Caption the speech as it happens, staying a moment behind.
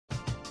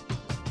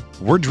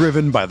We're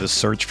driven by the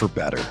search for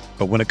better.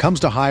 But when it comes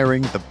to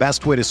hiring, the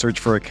best way to search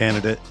for a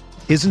candidate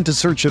isn't to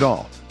search at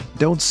all.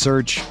 Don't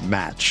search,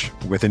 match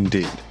with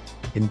Indeed.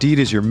 Indeed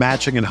is your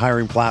matching and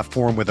hiring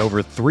platform with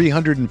over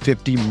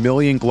 350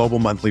 million global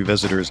monthly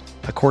visitors,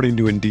 according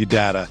to Indeed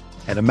data,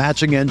 and a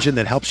matching engine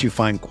that helps you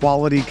find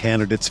quality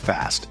candidates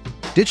fast.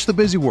 Ditch the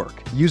busy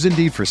work. Use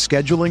Indeed for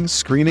scheduling,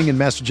 screening, and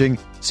messaging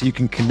so you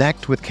can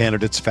connect with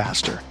candidates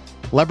faster.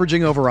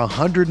 Leveraging over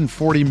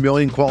 140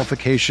 million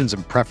qualifications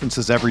and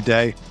preferences every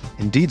day,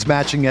 Indeed's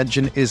matching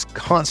engine is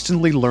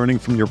constantly learning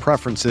from your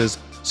preferences,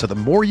 so the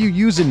more you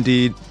use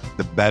Indeed,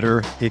 the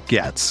better it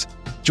gets.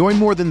 Join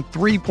more than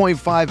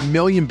 3.5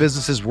 million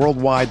businesses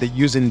worldwide that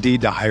use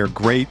Indeed to hire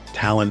great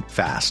talent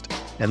fast.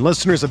 And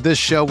listeners of this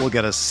show will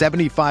get a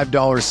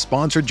 $75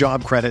 sponsored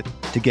job credit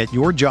to get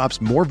your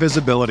jobs more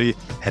visibility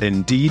at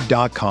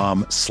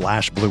Indeed.com/Blue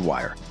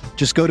Wire.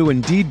 Just go to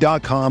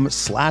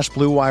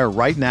Indeed.com/Blue Wire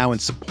right now and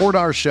support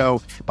our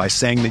show by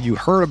saying that you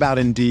heard about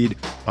Indeed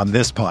on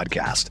this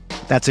podcast.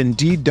 That's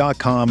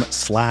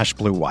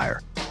Indeed.com/Blue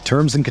Wire.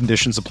 Terms and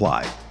conditions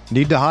apply.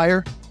 Need to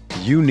hire?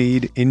 You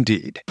need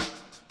Indeed.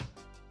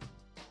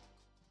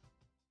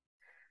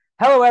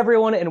 Hello,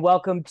 everyone, and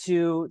welcome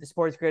to the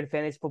Sports Grid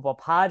Fantasy Football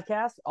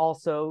Podcast.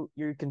 Also,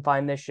 you can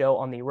find this show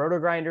on the Roto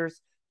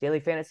Grinders Daily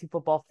Fantasy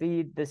Football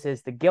feed. This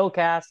is the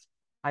Gillcast.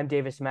 I'm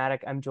Davis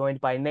Maddock. I'm joined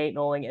by Nate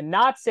Noling and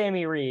not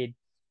Sammy Reed,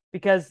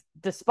 because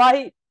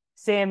despite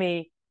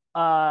Sammy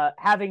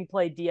having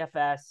played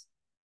DFS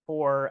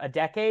for a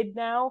decade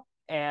now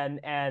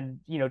and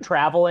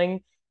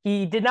traveling,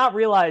 he did not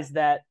realize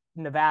that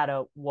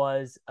Nevada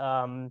was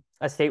a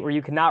state where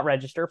you cannot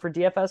register for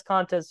DFS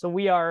contests. So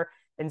we are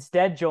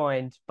instead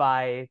joined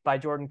by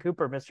Jordan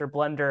Cooper, Mr.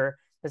 Blender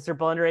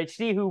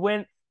HD, who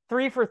went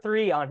 3 for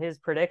 3 on his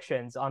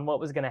predictions on what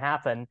was going to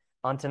happen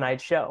on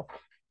tonight's show.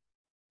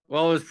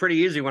 Well, it was pretty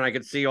easy when I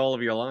could see all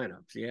of your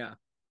lineups. Yeah.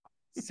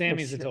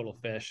 Sammy's a total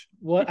fish.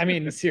 What? I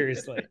mean,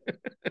 seriously,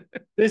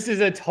 this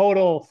is a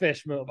total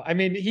fish move. I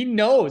mean, he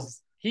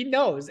knows.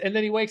 And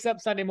then he wakes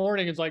up Sunday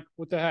morning and is like,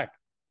 what the heck?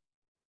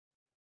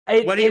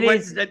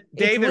 Davis,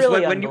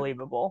 really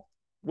unbelievable.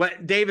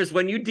 Davis,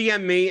 when you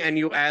DM me and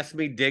you ask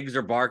me Diggs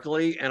or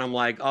Barkley, and I'm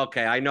like,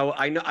 okay, I know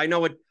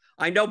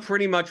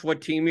pretty much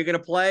what team you're gonna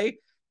play,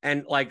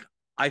 and like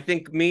I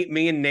think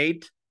me and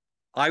Nate,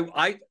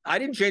 I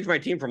didn't change my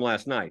team from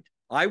last night.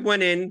 I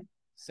went in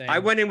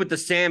with the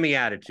Sammy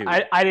attitude.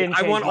 I didn't.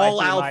 I want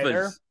all alphas.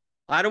 Either.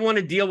 I don't want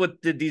to deal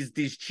with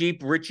these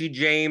cheap Richie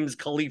James,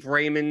 Khalif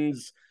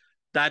Raymonds,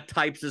 that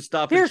types of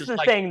stuff. Here's the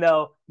thing,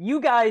 though.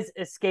 You guys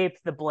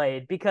escaped the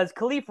blade because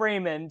Khalif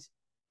Raymond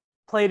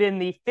played in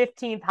the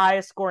 15th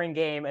highest scoring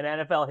game in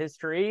NFL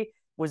history,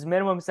 was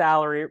minimum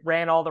salary,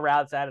 ran all the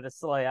routes out of the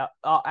slot.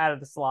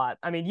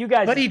 I mean, you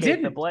guys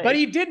escaped the blade. But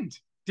he didn't.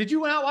 Did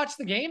you not watch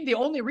the game? The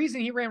only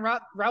reason he ran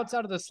routes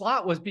out of the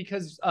slot was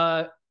because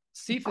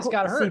Cephas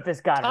got hurt.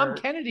 Tom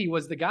Kennedy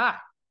was the guy.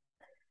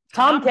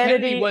 Tom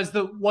Kennedy was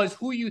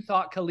who you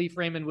thought Khalif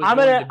Raymond was. I'm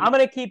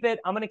gonna keep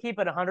it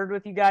 100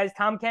 with you guys.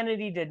 Tom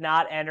Kennedy did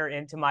not enter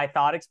into my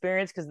thought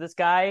experience because this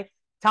guy,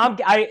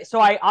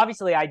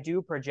 I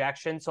do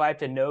projections, so I have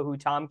to know who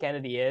Tom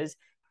Kennedy is.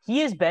 He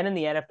has been in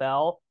the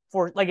NFL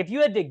for, like, if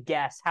you had to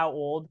guess how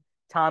old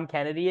Tom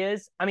Kennedy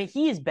is, I mean,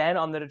 he has been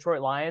on the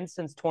Detroit Lions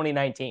since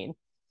 2019.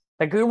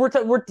 Like,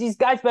 these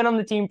guys been on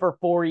the team for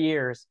 4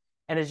 years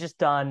and has just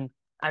done,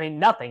 I mean,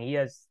 nothing. He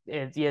has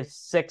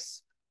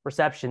 6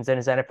 receptions in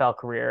his NFL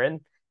career and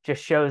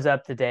just shows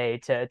up today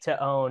to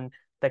own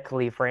the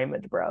Khalif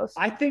Raymond bros.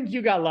 I think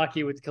you got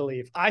lucky with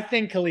Khalif. I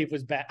think Khalif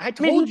was bad.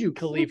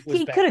 Khalif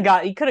was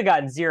bad. He could have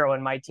gotten 0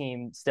 and my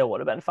team still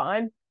would have been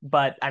fine.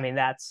 But I mean,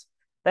 that's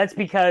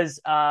because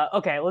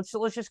okay, let's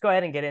just go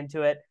ahead and get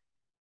into it.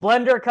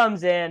 Blender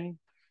comes in,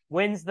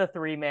 wins the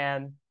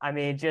 3-man. I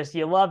mean, just,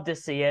 you love to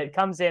see it.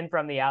 Comes in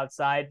from the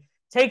outside.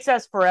 Takes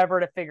us forever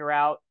to figure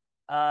out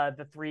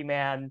the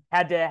 3-man.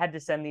 Had to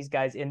send these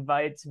guys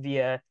invites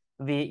via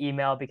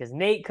email because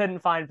Nate couldn't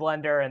find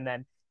Blender, and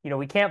then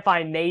we can't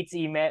find Nate's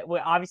email.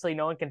 Well, obviously,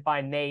 no one can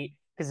find Nate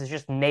because it's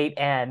just Nate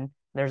N.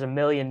 There's a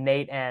million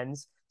Nate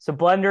N's. So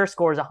Blender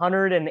scores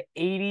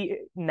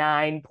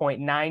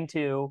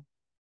 189.92.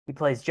 He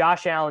plays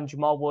Josh Allen,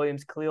 Jamal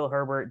Williams, Khalil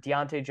Herbert,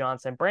 Deontay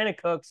Johnson, Brandon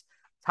Cooks,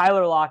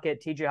 Tyler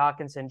Lockett, TJ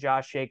Hawkinson,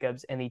 Josh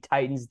Jacobs, and the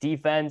Titans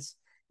defense.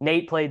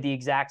 Nate played the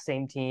exact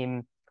same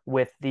team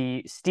with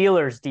the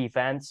Steelers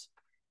defense.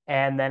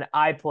 And then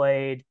I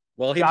played.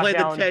 Well, he played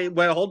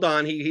hold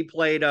on. He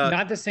played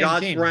not the same Josh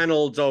team.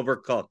 Reynolds over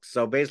Cooks.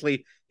 So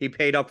basically, he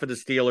paid up for the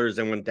Steelers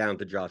and went down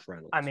to Josh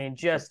Reynolds. I mean,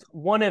 just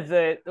one of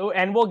the,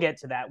 and we'll get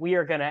to that. We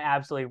are going to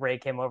absolutely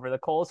rake him over the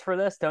coals for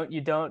this. Don't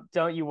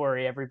you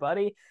worry,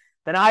 everybody.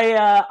 Then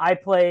I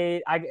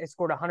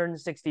scored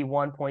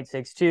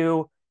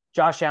 161.62.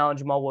 Josh Allen,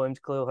 Jamal Williams,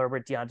 Khalil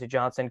Herbert, Deontay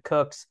Johnson,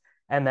 Cooks.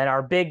 And then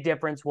our big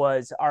difference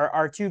was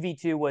our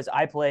 2v2 was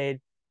I played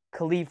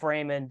Khalif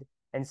Raymond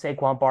and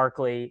Saquon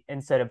Barkley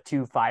instead of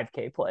 2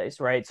 5K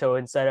plays, right? So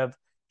instead of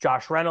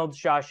Josh Reynolds,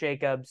 Josh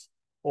Jacobs,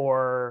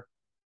 or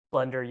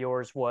Blender,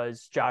 yours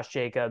was Josh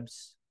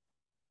Jacobs.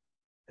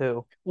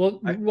 Who?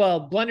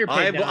 Well, Blender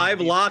paid down. I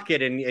have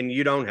Lockett, and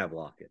you don't have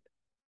Lockett.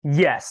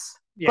 Yes.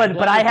 Yeah,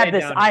 but I had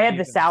this. I had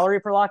the salary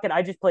for Lockett.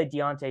 I just played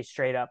Deontay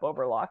straight up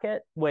over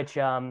Lockett, which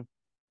feels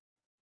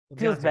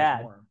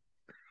bad.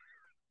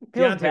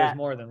 Deontay was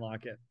more than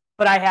Lockett.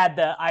 But I had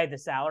the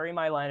salary in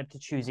my lineup to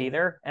choose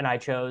either, and I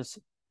chose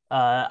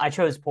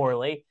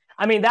poorly.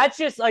 I mean, that's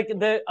just like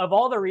of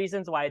all the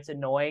reasons why it's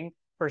annoying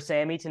for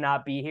Sammy to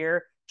not be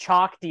here.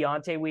 Chalk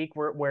Deontay week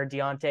where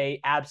Deontay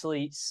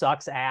absolutely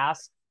sucks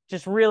ass.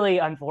 Just really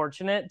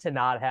unfortunate to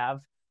not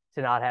have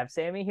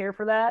Sammy here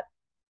for that.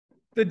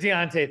 The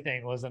Deontay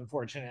thing was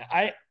unfortunate.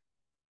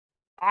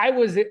 I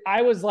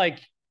was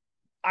like,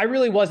 I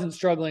really wasn't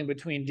struggling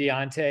between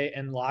Deontay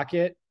and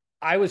Lockett.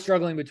 I was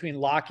struggling between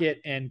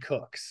Lockett and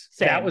Cooks.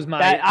 Same. That was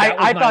my.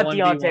 I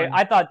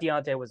thought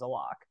Deontay was a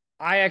lock.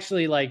 I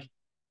actually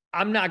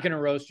I'm not going to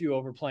roast you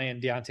over playing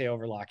Deontay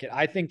over Lockett.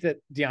 I think that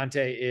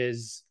Deontay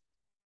is.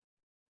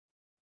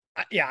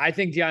 Yeah, I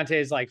think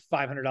Deontay is like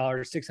 $500,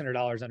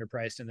 $600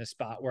 underpriced in this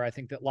spot where I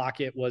think that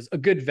Lockett was a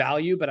good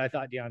value, but I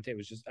thought Deontay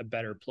was just a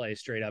better play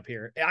straight up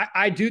here.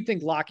 I do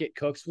think Lockett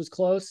Cooks was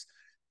close,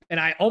 and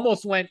I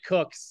almost went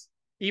Cooks,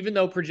 even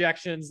though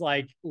projections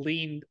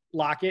leaned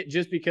Lockett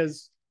just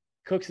because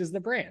Cooks is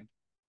the brand.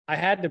 I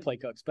had to play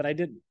Cooks, but I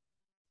didn't.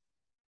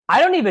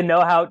 I don't even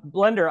know how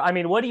Blender. I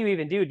mean, what do you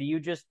even do? Do you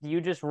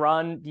just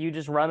run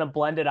a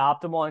blended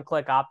optimal and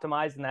click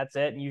optimize and that's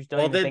it? And you just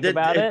don't even think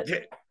about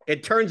it?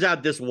 It turns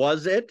out this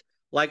was it.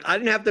 Like, I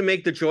didn't have to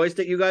make the choice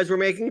that you guys were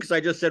making because I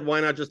just said,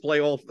 why not just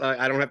play all?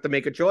 I don't have to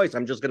make a choice.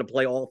 I'm just going to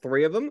play all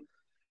three of them.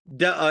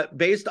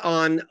 Based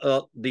on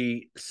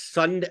the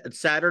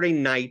Saturday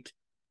night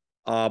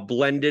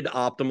blended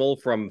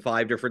optimal from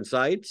 5 different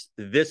sites,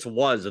 this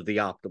was the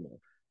optimal.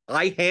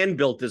 I hand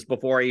built this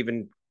before I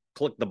even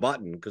clicked the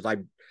button because I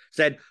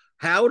said,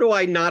 how do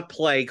I not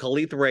play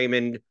Khalif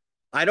Raymond?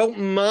 I don't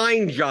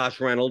mind Josh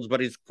Reynolds,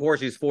 but of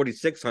course he's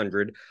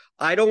 4,600.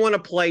 I don't want to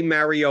play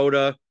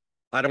Mariota.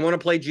 I don't want to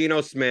play Geno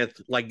Smith.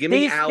 Like, give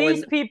me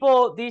Allen.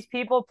 These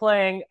people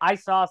playing. I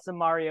saw some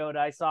Mariota.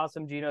 I saw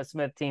some Geno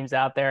Smith teams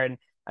out there, and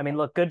I mean,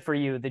 look, good for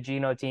you, the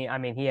Geno team. I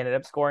mean, he ended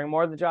up scoring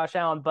more than Josh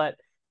Allen, but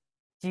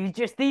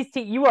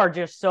you are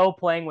just so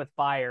playing with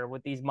fire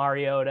with these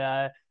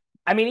Mariota.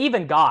 I mean,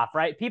 even Goff,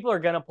 right? People are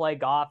going to play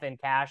Goff and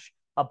cash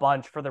a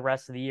bunch for the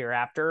rest of the year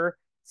after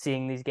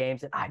seeing these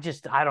games. And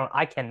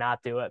I cannot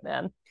do it,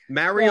 man.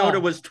 Mariota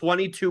was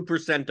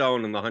 22%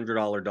 owned in the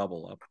 $100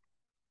 double up.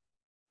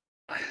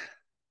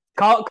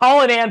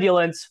 Call an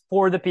ambulance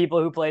for the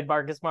people who played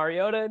Marcus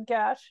Mariota in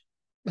cash.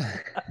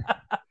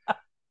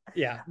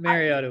 Yeah,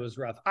 Mariota was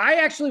rough. I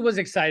actually was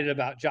excited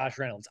about Josh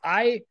Reynolds.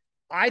 I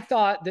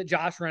thought that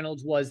Josh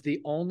Reynolds was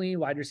the only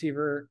wide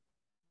receiver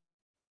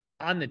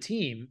on the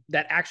team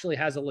that actually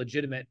has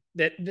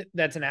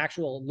that's an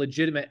actual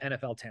legitimate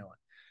NFL talent.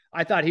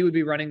 I thought he would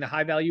be running the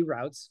high value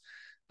routes.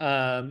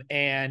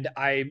 And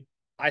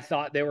I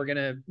thought they were going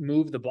to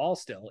move the ball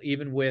still,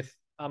 even with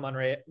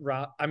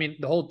Amon-Ra. I mean,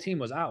 the whole team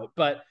was out,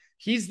 but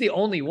he's the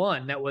only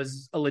one that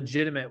was a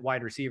legitimate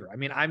wide receiver. I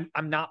mean,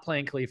 I'm not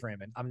playing Khalif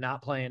Raymond. I'm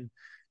not playing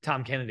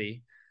Tom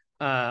Kennedy.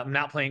 I'm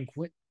not playing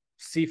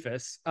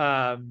Cephas.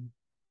 I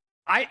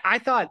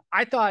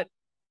thought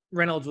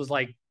Reynolds was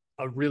like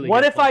a really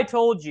What good if player. I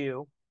told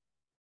you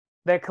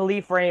that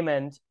Khalif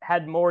Raymond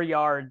had more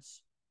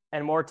yards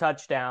and more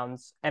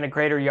touchdowns and a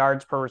greater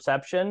yards per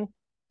reception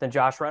than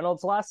Josh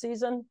Reynolds last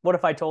season? What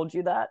if I told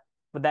you that?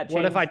 Would that change?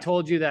 What if I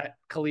told you that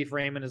Khalif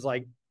Raymond is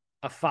like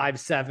a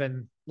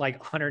 5'7", like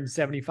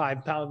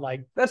 175 pound,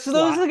 like those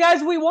are the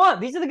guys we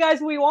want. These are the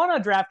guys we want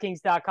on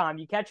DraftKings.com.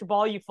 You catch a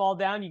ball, you fall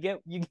down, you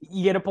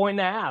get a point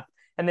and a half,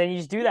 and then you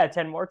just do that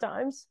 10 more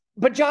times.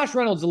 But Josh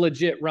Reynolds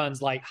legit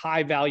runs like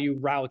high value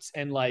routes,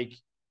 and like,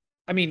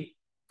 I mean,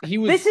 he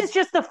was. This is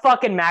just the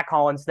fucking Mac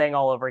Hollins thing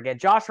all over again.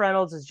 Josh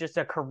Reynolds is just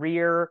a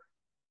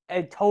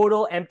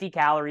total empty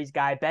calories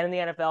guy. Been in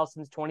the NFL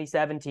since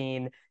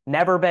 2017.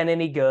 Never been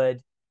any good.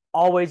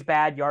 Always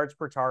bad yards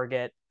per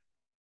target.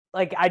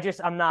 Like,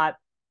 I'm not.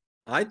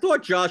 I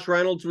thought Josh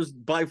Reynolds was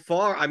by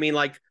far. I mean,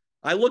 like,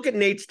 I look at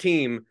Nate's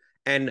team,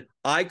 and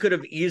I could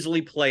have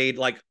easily played.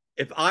 Like,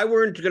 if I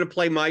weren't going to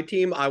play my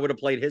team, I would have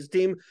played his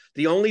team.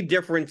 The only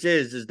difference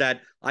is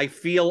that I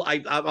feel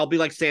I'll be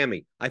like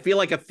Sammy. I feel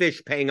like a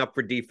fish paying up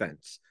for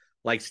defense.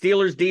 Like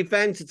Steelers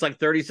defense, it's like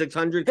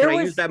 3,600. Can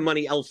I use that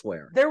money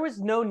elsewhere? There was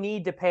no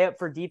need to pay up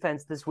for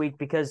defense this week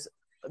because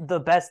the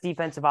best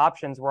defensive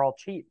options were all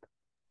cheap.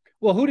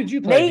 Well, who did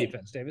you play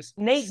defense, Davis?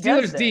 Nate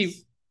Steelers deep.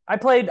 I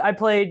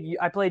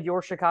played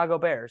your Chicago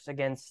Bears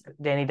against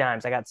Danny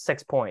Dimes. I got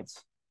 6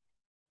 points.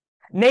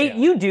 Nate,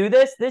 you do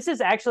this. This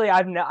is actually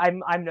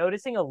I'm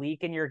noticing a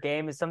leak in your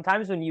game. Is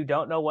sometimes when you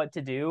don't know what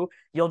to do,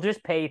 you'll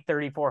just pay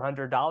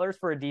 $3,400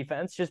 for a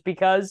defense just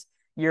because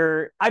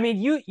you're. I mean,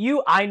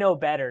 you I know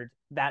better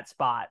that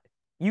spot.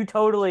 You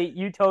totally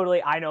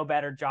I know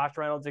better. Josh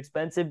Reynolds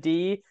expensive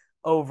D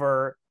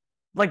over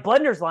like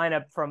Blender's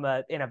lineup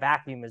in a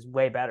vacuum is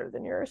way better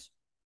than yours.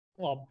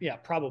 Well, yeah,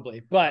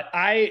 probably, but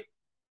I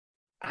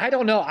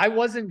don't know. I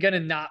wasn't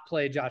gonna not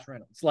play Josh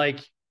Reynolds. Like,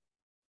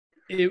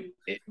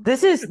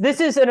 This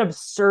is an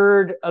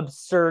absurd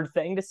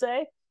thing to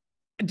say.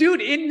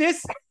 Dude, in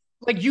this,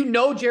 like,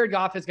 Jared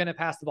Goff is going to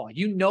pass the ball.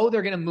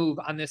 They're going to move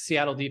on this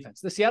Seattle defense.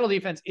 The Seattle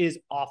defense is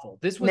awful.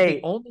 This was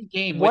Nate, the only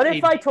game. What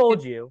if I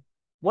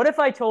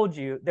told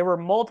you there were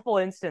multiple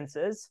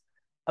instances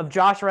of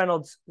Josh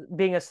Reynolds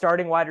being a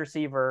starting wide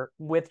receiver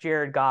with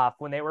Jared Goff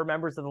when they were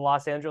members of the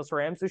Los Angeles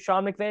Rams with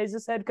Sean McVay as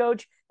his head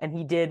coach, and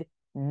he did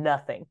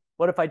nothing?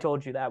 What if I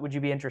told you that? Would you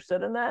be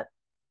interested in that?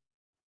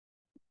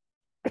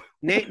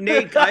 Nate,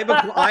 I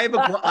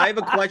have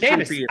a question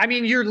Davis, for you. I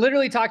mean, you're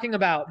literally talking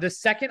about the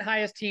second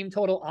highest team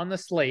total on the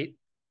slate,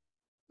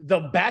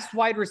 the best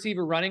wide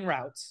receiver running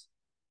routes,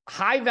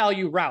 high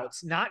value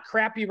routes, not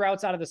crappy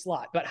routes out of the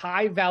slot, but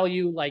high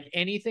value, like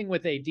anything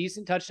with a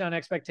decent touchdown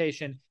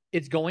expectation,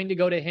 it's going to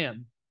go to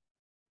him.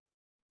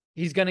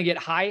 He's going to get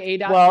high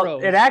ADOT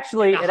throws. It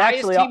actually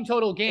team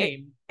total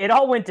game. It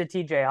all went to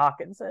TJ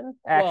Hawkinson,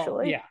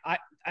 actually. Well, yeah,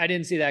 I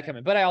didn't see that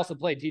coming, but I also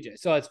played TJ,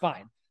 so it's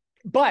fine.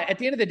 But at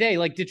the end of the day,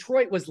 like,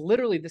 Detroit was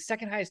literally the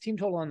second highest team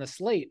total on the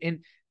slate. And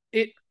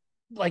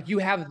like, you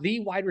have the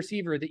wide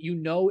receiver that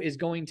is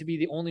going to be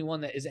the only one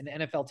that is an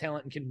NFL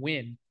talent and can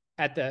win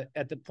at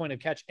the point of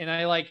catch. And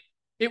I like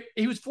it.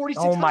 He was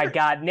 4,600. Oh my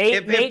God,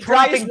 Nate! If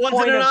Price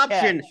wasn't an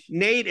option,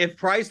 Nate, if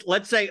Price,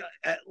 let's say,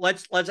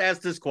 let's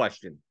ask this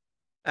question,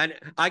 and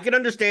I can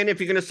understand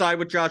if you're going to side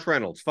with Josh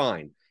Reynolds,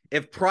 fine.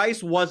 If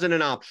Price wasn't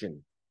an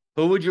option,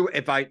 who would you?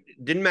 If I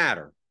didn't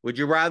matter, would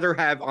you rather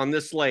have on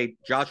this slate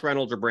Josh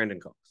Reynolds or Brandon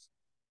Cooks?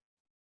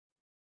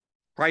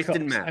 Price Cooks.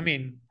 didn't matter. I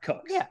mean,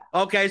 Cooks. Yeah.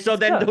 Okay, so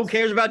then Cooks. Who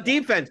cares about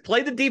defense?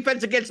 Play the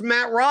defense against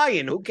Matt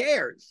Ryan. Who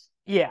cares?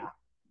 Yeah.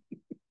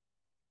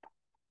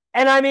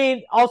 And I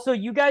mean, also,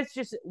 you guys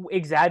just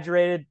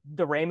exaggerated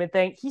the Raymond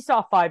thing. He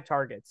saw 5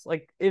 targets.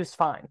 Like, it was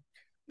fine.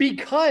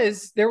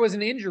 Because there was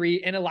an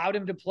injury and allowed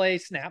him to play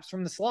snaps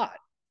from the slot.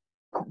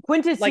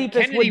 Quintus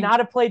Cephas would not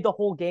have played the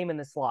whole game in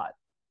the slot.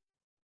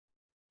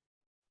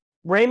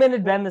 Raymond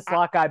had been the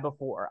slot guy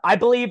before. I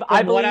believe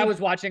what I was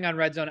watching on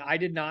Red Zone, I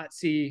did not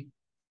see.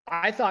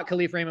 I thought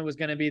Khalif Raymond was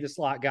going to be the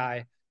slot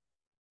guy,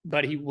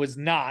 but he was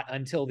not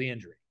until the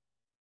injury.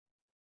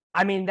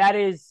 I mean, that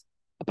is.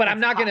 But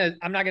I'm not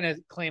gonna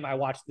claim I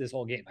watched this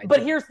whole game.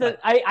 But here's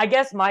I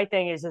guess my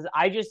thing is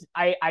I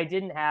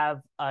didn't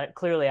have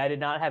clearly I did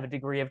not have a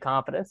degree of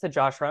confidence that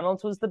Josh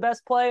Reynolds was the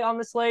best play on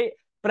the slate,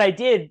 but I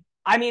did.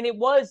 I mean, it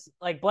was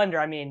like Blender.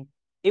 I mean,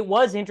 it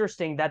was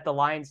interesting that the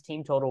Lions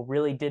team total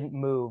really didn't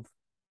move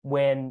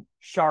when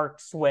Shark,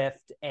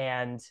 Swift,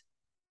 and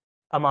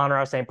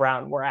Amon-Ra St.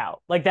 Brown were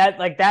out. Like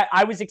that.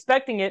 I was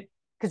expecting it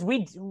because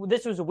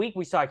this was a week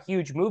we saw a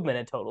huge movement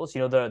in totals.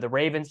 You know, the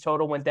Ravens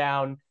total went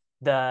down.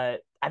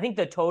 I think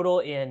the total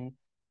in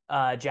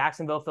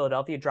Jacksonville,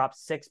 Philadelphia dropped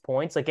 6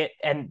 points.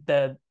 And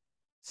the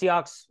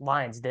Seahawks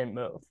Lions didn't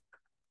move.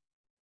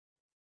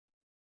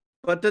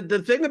 But the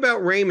thing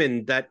about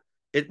Raymond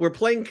we're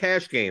playing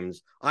cash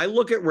games. I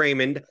look at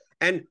Raymond,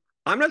 and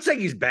I'm not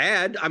saying he's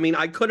bad. I mean,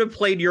 I could have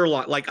played your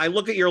line. Like, I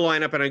look at your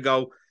lineup and I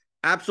go,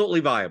 absolutely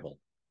viable.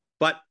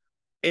 But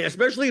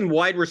especially in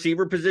wide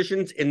receiver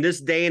positions in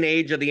this day and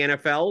age of the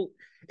NFL,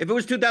 if it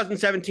was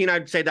 2017,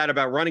 I'd say that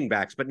about running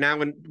backs. But now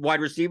in wide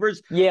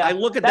receivers, I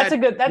look at that's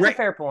a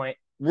fair point.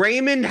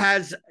 Raymond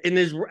has in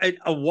his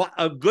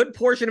a good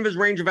portion of his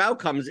range of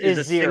outcomes is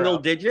a single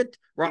digit,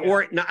 right? Yeah.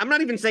 Or no, I'm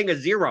not even saying a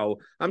 0.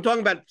 I'm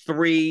talking about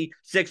 3,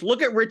 6.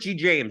 Look at Richie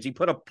James. He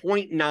put a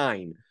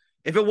 0.9.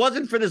 If it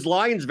wasn't for this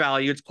Lions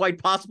value, it's quite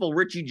possible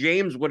Richie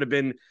James would have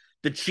been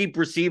the cheap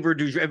receiver.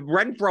 If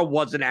Renfro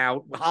wasn't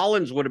out,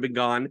 Hollins would have been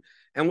gone.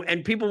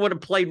 And people would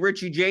have played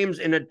Richie James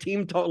in a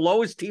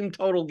lowest team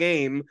total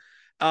game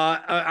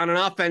on an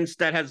offense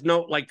that has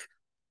no, like,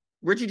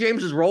 Richie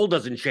James's role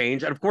doesn't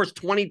change. And of course,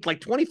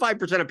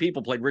 25% of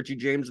people played Richie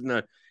James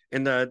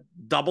in the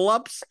double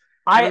ups.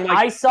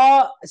 I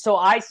saw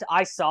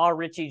a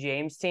Richie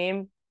James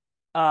team.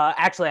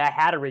 Actually, I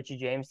had a Richie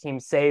James team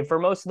saved for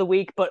most of the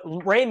week, but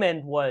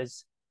Raymond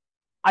was,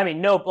 I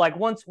mean,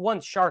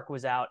 once Shark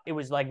was out, it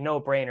was like no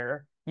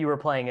brainer. You were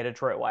playing a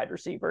Detroit wide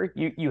receiver.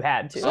 You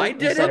had to. I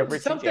did.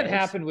 Something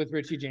happened with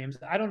Richie James.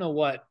 I don't know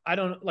what.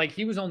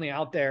 He was only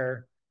out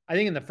there. I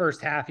think in the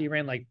first half he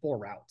ran like 4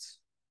 routes.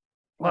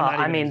 Well,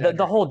 I mean,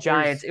 the whole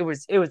Giants. It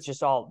was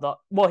just all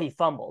he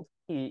fumbled.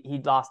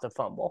 He lost a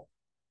fumble.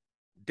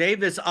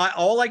 Davis,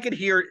 all I could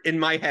hear in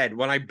my head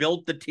when I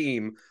built the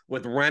team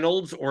with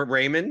Reynolds or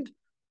Raymond,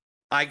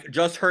 I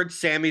just heard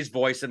Sammy's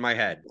voice in my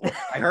head.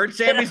 I heard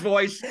Sammy's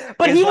voice.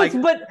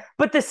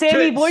 but the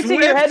Sammy voice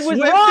in your head was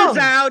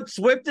wrong.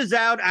 Swift is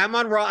out.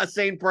 Amon-Ra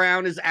St.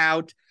 Brown is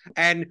out.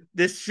 And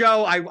this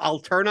show, I'll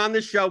turn on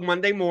this show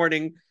Monday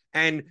morning,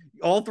 and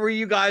all 3 of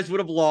you guys would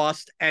have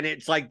lost. And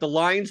it's like the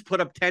Lions put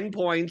up 10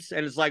 points,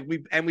 and it's like we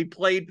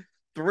played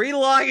 3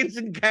 Lions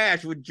in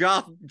cash with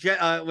Jared.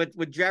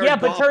 Yeah,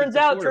 but turns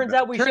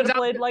out we should have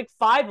played like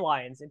 5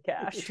 Lions in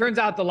cash. It turns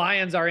out the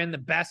Lions are in the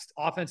best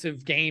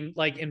offensive game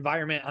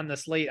environment on the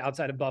slate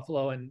outside of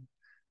Buffalo and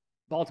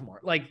Baltimore.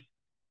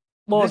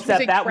 Well,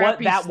 except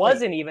that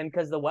wasn't even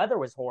because the weather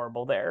was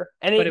horrible there,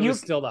 and it was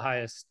still the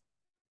highest.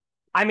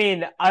 I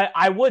mean,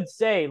 I would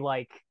say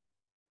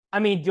I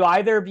mean, do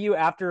either of you,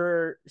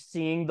 after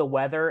seeing the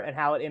weather and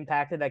how it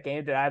impacted that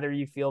game, did either of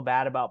you feel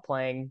bad about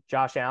playing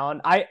Josh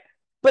Allen?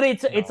 But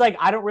it's like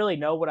I don't really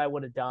know what I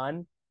would have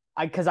done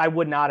because I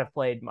would not have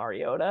played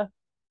Mariota.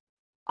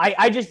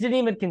 I just didn't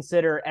even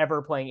consider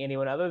ever playing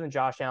anyone other than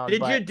Josh Allen.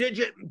 Did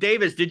you,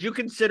 Davis? Did you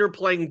consider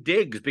playing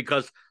Diggs?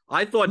 Because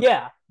I thought,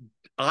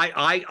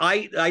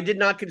 I did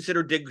not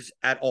consider Diggs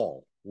at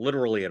all,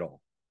 literally at all.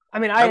 I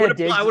mean, I would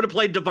have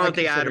played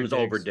Devontae Adams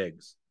over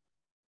Diggs.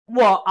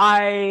 Well,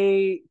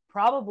 I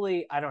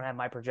don't have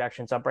my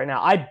projections up right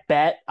now. I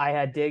bet I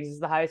had Diggs as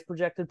the highest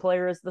projected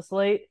player as the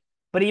slate.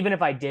 But even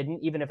if I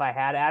didn't, even if I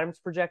had Adams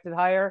projected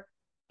higher,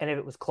 and if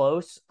it was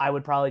close, I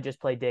would probably just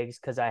play Diggs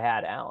because I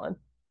had Allen.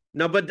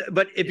 No, but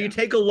if you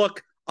take a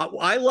look,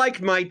 I like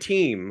my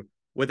team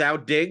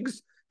without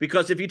Diggs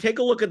because if you take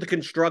a look at the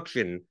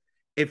construction,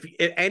 if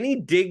any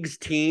Diggs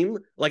team,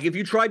 like if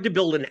you tried to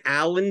build an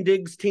Allen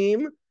Diggs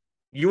team,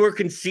 you were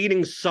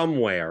conceding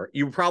somewhere.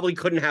 You probably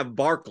couldn't have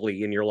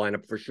Barkley in your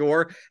lineup for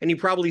sure, and you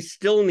probably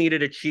still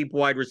needed a cheap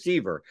wide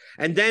receiver.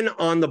 And then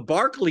on the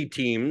Barkley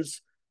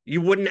teams,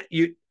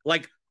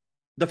 like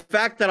the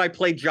fact that I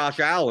played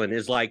Josh Allen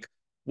is like,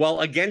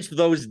 well, against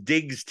those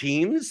Diggs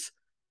teams,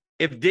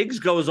 if Diggs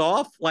goes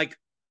off, like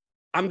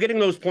I'm getting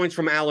those points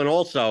from Allen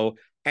also,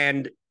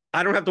 and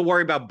I don't have to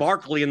worry about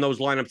Barkley in those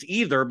lineups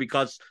either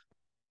because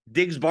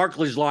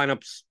Diggs-Barkley's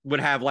lineups would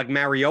have like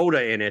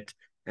Mariota in it,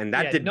 and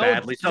that did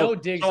badly. So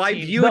I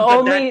viewed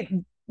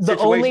the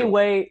only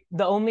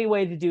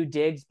way to do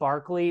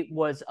Diggs-Barkley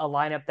was a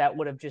lineup that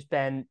would have just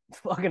been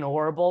fucking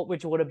horrible,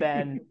 which would have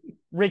been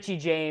Richie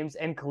James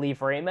and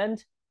Khalif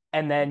Raymond,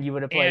 and then you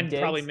would have played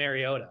Diggs. Probably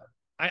Mariota.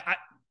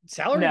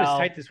 Salary was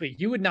tight this week.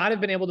 You would not have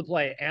been able to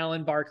play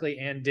Allen, Barkley,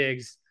 and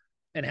Diggs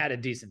and had a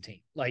decent team.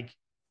 Like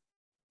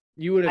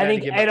you would have. I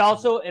think it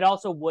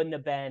also wouldn't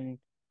have been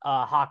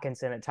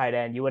Hawkinson at tight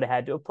end. You would have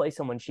had to have played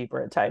someone cheaper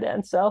at tight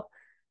end. So,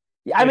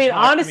 I mean,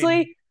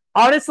 honestly,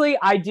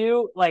 I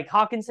do like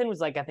Hawkinson was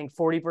like I think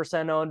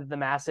 40% owned the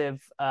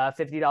massive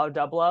 $50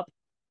 double up,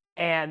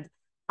 and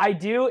I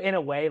do in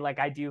a way like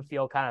I do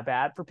feel kind of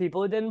bad for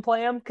people who didn't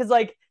play him because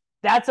like.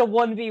 That's a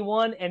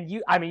 1v1,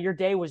 and your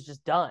day was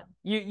just done.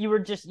 You were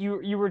just.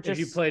 If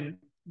you played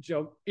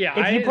Joe, yeah.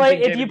 If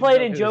you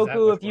played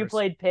Njoku, if you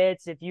played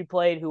Pitts, if you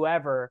played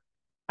whoever,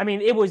 I mean,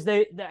 it was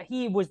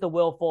he was the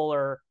Will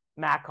Fuller,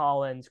 Matt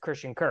Collins,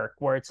 Christian Kirk,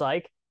 where it's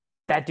like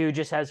that dude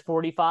just has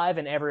 45,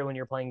 and everyone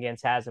you're playing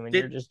against has him, and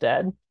you're just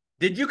dead.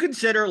 Did you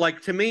consider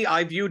like to me?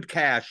 I viewed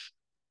Cash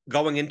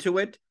going into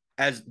it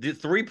as the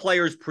three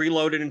players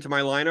preloaded into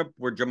my lineup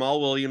were Jamal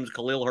Williams,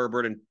 Khalil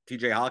Herbert, and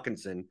T.J.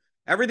 Hawkinson.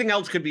 Everything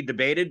else could be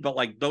debated, but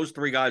like those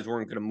three guys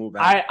weren't going to move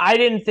out. I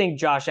didn't think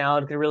Josh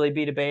Allen could really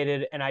be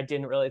debated, and I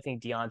didn't really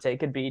think Deontay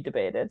could be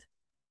debated.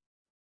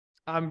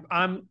 I'm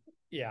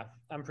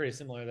pretty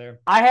similar there.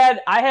 I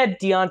had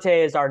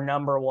Deontay as our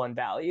number one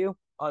value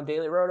on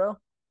Daily Roto.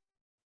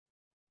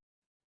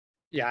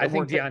 Yeah, I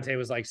think Deontay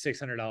was like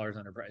 $600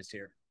 underpriced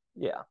here.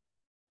 Yeah.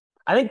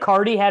 I think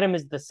Cardi had him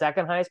as the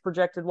second highest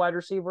projected wide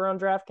receiver on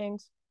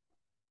DraftKings.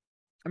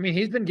 I mean,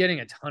 he's been getting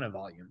a ton of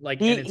volume. Like,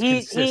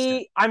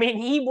 consistent.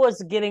 He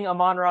was getting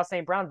Amon-Ra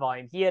St. Brown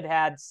volume. He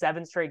had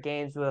 7 straight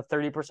games with a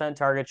 30%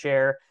 target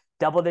share,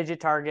 double-digit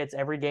targets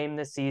every game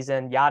this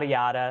season, yada,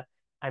 yada.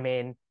 I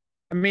mean,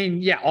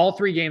 yeah, all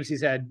 3 games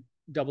he's had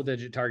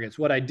double-digit targets.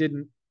 What I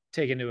didn't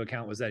take into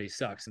account was that he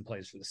sucks and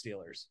plays for the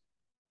Steelers.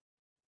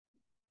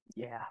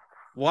 Yeah.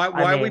 Why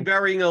are we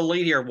burying a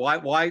lead here?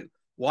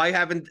 Why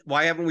haven't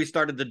we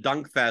started the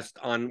dunk fest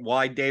on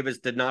why Davis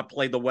did not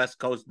play the West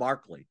Coast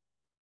Barkley?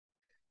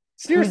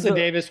 Seriously,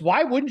 Davis,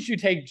 why wouldn't you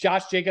take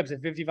Josh Jacobs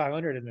at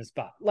 5,500 in this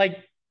spot? Like,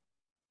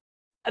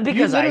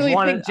 because you literally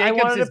think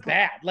Jacobs is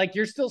bad. Like,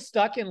 you're still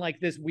stuck in like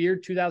this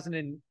weird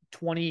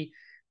 2020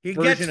 he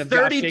version gets of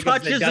 30 Josh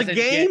touches a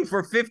game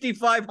for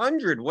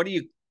 5,500. What are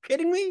you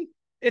kidding me?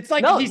 It's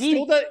like who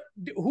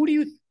do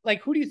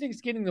you think is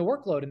getting the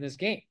workload in this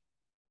game?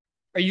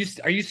 Are you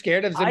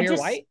scared of Zamir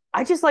White?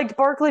 I just liked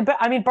Barkley, but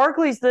I mean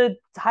Barkley's the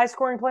high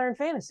scoring player in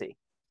fantasy.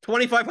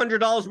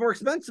 $2,500 more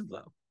expensive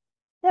though.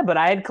 Yeah, but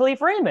I had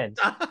Khalif Raymond.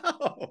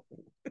 Oh.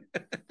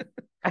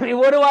 I mean,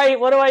 what do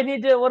I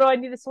need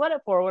to sweat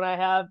it for when I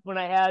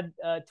had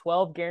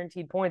 12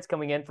 guaranteed points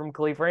coming in from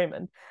Khalif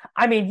Raymond?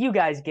 I mean, you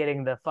guys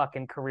getting the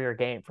fucking career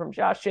game from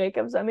Josh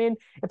Jacobs. I mean,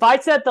 if I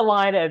set the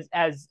line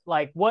as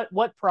like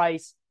what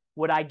price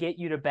would I get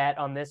you to bet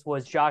on this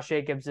was Josh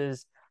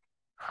Jacobs's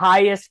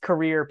highest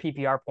career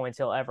PPR points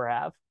he'll ever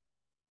have?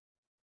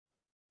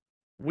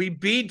 We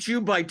beat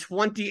you by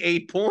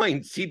 28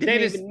 points. He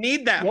didn't even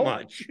need that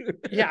much.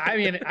 Yeah, I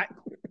mean,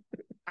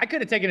 I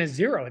could have taken a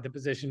 0 at the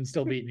position and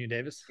still beaten you,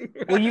 Davis.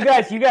 Well, you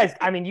guys,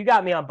 I mean, you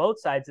got me on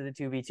both sides of the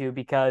 2v2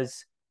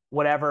 because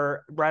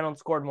whatever, Reynolds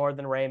scored more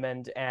than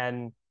Raymond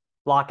and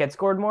Lockett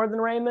scored more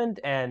than Raymond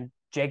and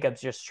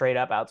Jacobs just straight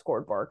up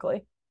outscored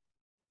Barkley.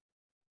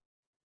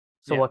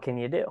 So what can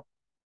you do?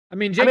 I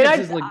mean,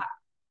 Jacobs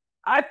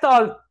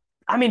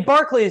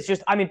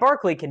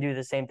Barkley can do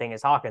the same thing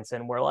as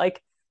Hawkinson where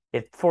like,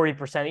 if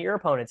 40% of your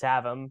opponents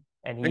have him,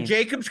 And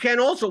Jacobs can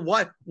also.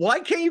 Why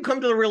can't you come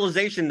to the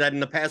realization that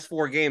in the past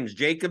 4 games,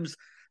 Jacobs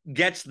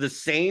gets the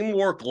same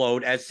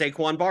workload as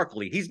Saquon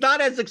Barkley? He's not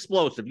as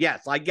explosive.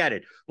 Yes, I get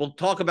it. We'll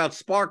talk about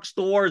spark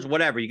stores,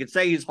 whatever. You could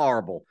say he's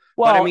horrible.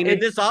 Well, but I mean, in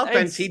this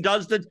offense,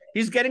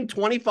 he's getting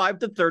 25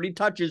 to 30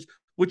 touches,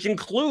 which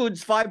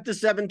includes 5 to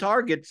 7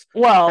 targets.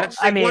 Well, that's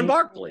Saquon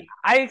Barkley.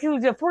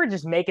 If we're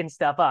just making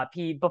stuff up,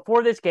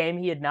 before this game,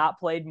 he had not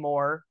played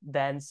more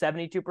than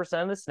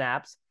 72% of the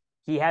snaps.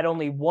 He had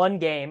only 1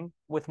 game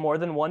with more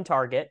than 1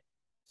 target.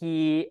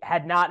 He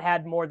had not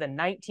had more than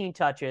 19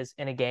 touches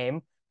in a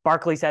game.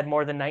 Barkley's had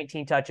more than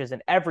 19 touches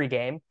in every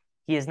game.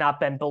 He has not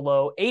been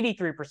below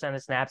 83%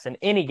 of snaps in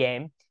any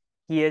game.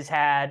 He has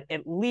had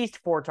at least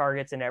 4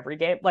 targets in every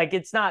game. Like,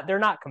 they're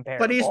not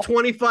comparable. But he's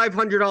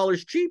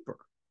 $2,500 cheaper.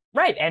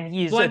 Right, and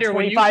he's a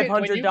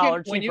 $2,500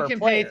 cheaper when you can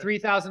player. pay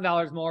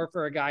 $3,000 more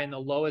for a guy in the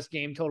lowest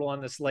game total on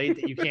the slate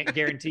that you can't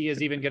guarantee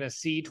is even going to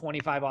see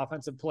 25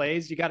 offensive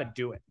plays, you got to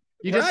do it.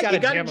 You just got to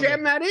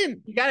jam that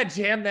in. You got to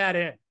jam that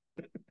in.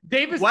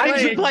 Davis, why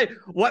did you play?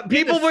 What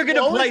people were going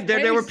to play?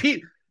 There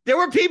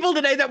were people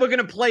today that were going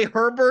to play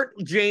Herbert,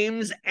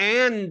 James,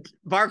 and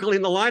Barkley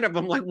in the lineup.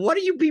 I'm like, what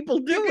are you people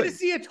doing? You're going to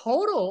see a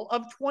total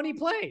of 20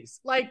 plays.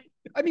 Like,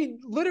 I mean,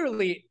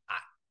 literally,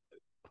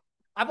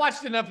 I've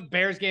watched enough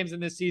Bears games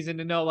in this season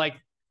to know, like,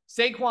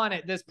 Saquon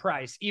at this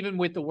price, even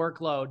with the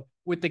workload,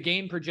 with the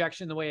game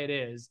projection the way it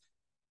is,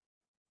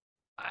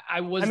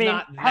 I was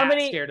not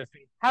scared of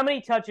it. How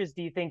many touches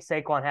do you think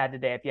Saquon had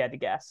today, if you had to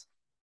guess?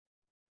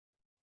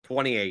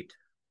 28.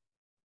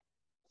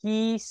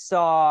 He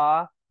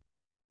saw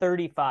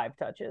 35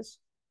 touches.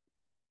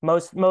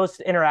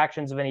 Most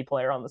interactions of any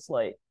player on the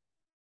slate.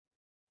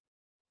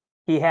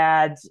 He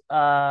had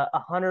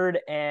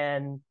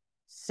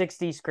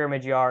 160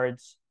 scrimmage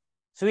yards.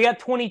 So he got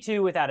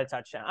 22 without a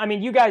touchdown. I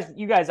mean, you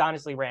guys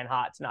honestly ran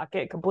hot to not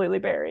get completely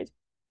buried.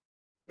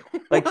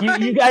 Like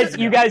you guys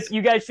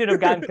should have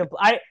gotten.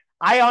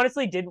 I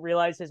honestly didn't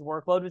realize his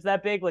workload was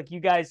that big. Like, you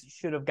guys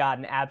should have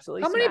gotten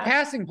absolutely. How many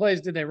passing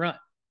plays did they run?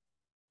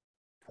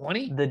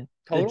 20. The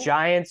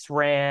Giants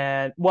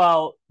ran.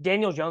 Well,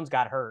 Daniel Jones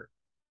got hurt,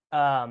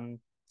 so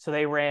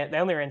they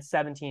only ran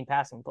 17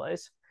 passing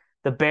plays.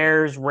 The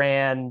Bears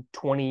ran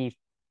 20.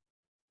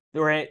 They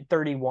ran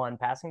 31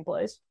 passing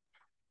plays.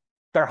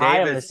 They're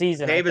high on the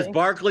season. Davis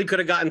Barkley could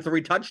have gotten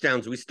 3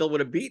 touchdowns. We still would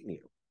have beaten you.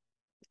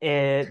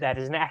 That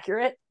isn't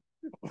accurate.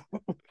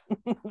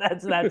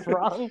 That's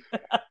wrong.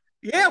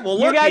 Yeah, well,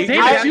 look,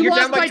 you you're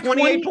down by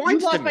 28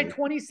 points. You lost by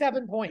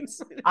 27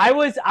 points. I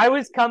was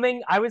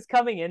coming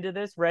into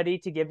this ready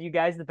to give you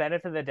guys the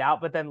benefit of the doubt,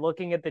 but then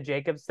looking at the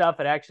Jacobs stuff,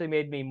 it actually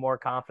made me more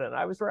confident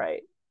I was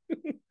right.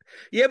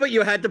 Yeah, but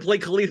you had to play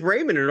Khalif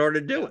Raymond in order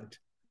to do it.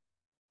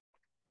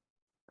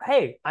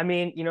 Hey, I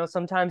mean,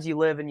 sometimes you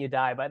live and you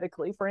die by the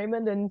Khalif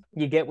Raymond, and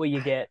you get what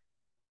you get.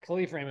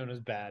 Khalif Raymond was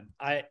bad.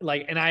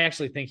 And I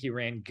actually think he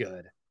ran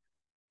good.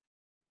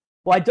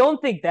 Well, I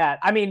don't think that.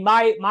 I mean,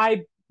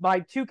 my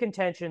 2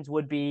 contentions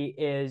would be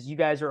is you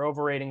guys are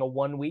overrating a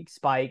 1-week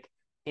spike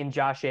in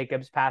Josh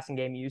Jacobs' passing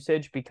game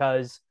usage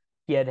because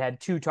he had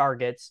 2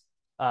 targets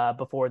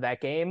before that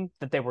game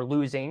that they were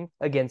losing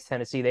against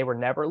Tennessee. They were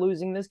never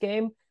losing this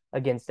game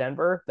against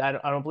Denver. I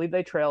don't believe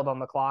they trailed on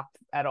the clock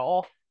at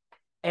all.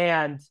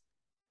 And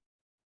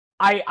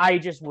I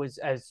just was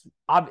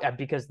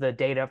because the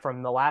data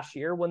from the last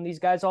year when these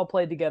guys all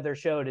played together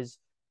showed is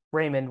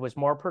Raymond was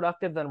more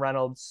productive than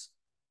Reynolds.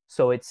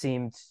 So it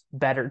seemed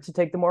better to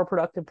take the more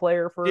productive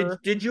player for.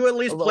 Did you at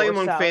least play him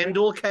on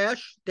FanDuel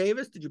Cash,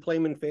 Davis? Did you play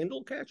him in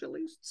FanDuel Cash at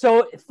least?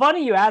 So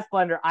funny you asked,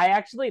 Blender. I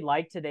actually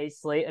liked today's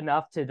slate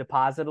enough to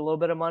deposit a little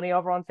bit of money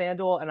over on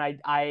FanDuel, and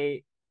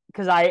I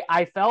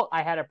felt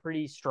I had a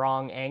pretty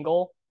strong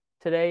angle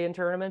today in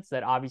tournaments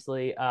that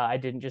obviously I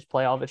didn't just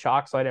play all the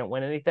chalk, so I didn't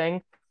win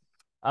anything.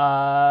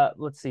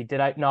 Let's see.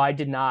 Did I? No, I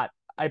did not.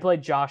 I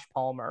played Josh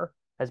Palmer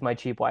as my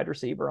cheap wide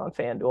receiver on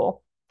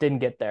FanDuel. Didn't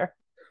get there.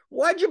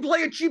 Why'd you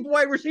play a cheap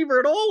wide receiver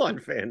at all on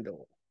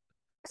FanDuel?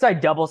 Because I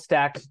double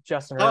stacked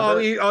Justin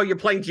Herbert. You're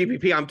playing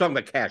GPP. I'm talking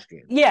about cash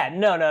games. Yeah,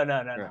 no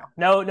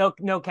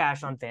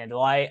cash on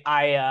FanDuel.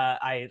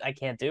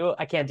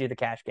 I can't do the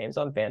cash games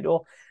on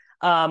FanDuel.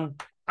 All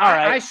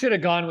right. I should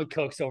have gone with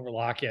Cooks over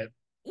Lockett.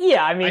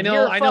 Yeah, I mean,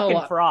 you're a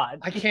fucking fraud.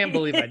 I can't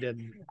believe I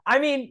didn't. I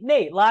mean,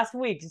 Nate, last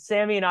week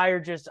Sammy and I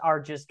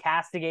are just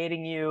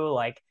castigating you.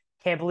 Like,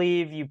 can't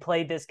believe you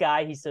played this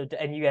guy. He's so,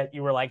 and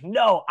you were like,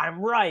 no, I'm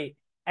right.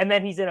 And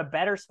then he's in a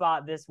better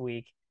spot this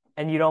week,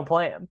 and you don't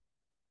play him.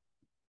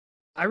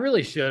 I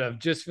really should have,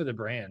 just for the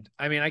brand.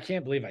 I mean, I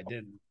can't believe I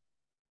didn't.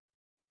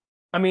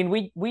 I mean,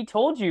 we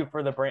told you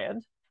for the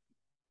brand.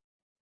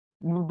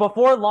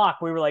 Before lock,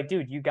 we were like,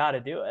 dude, you got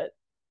to do it.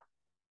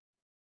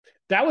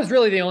 That was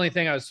really the only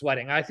thing I was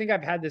sweating. I think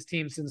I've had this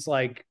team since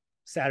like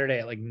Saturday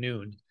at like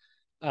noon.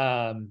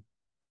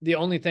 The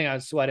only thing I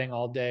was sweating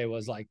all day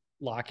was like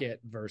Lockett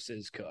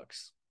versus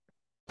Cooks.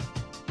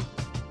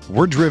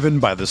 We're driven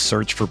by the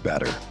search for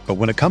better. But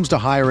when it comes to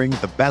hiring,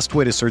 the best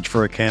way to search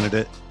for a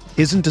candidate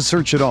isn't to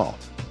search at all.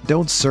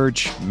 Don't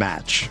search,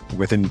 match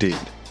with Indeed.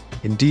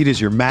 Indeed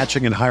is your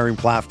matching and hiring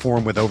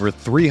platform with over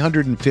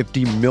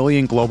 350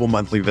 million global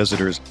monthly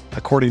visitors,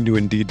 according to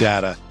Indeed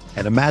data,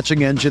 and a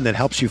matching engine that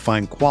helps you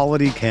find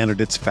quality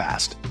candidates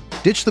fast.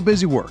 Ditch the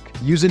busy work.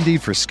 Use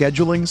Indeed for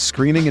scheduling,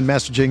 screening, and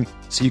messaging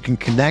so you can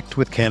connect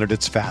with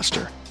candidates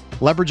faster.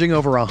 Leveraging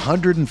over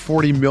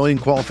 140 million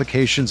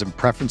qualifications and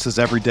preferences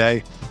every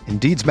day,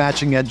 Indeed's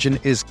matching engine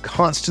is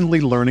constantly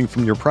learning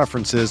from your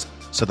preferences,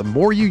 so the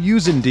more you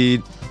use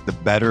Indeed, the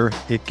better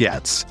it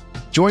gets.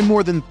 Join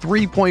more than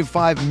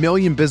 3.5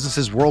 million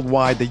businesses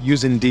worldwide that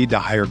use Indeed to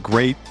hire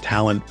great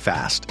talent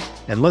fast.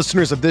 And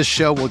listeners of this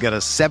show will get a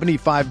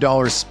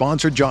 $75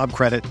 sponsored job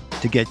credit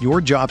to get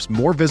your jobs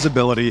more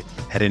visibility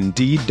at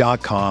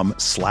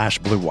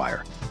Indeed.com/Blue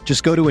Wire.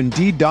 Just go to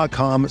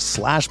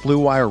Indeed.com/Blue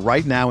Wire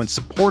right now and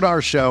support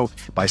our show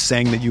by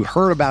saying that you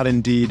heard about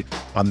Indeed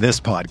on this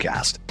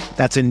podcast.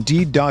 That's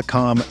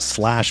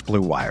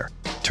Indeed.com/Blue Wire.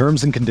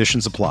 Terms and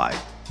conditions apply.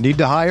 Need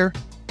to hire?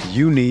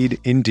 You need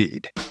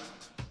Indeed.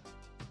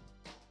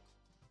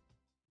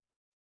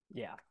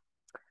 Yeah.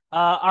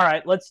 All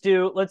right, let's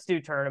do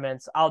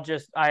tournaments.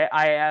 I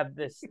have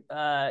this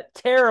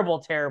terrible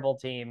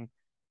team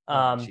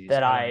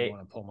that I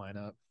want to pull mine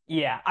up.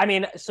 Yeah, I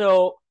mean,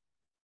 so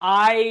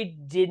I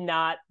did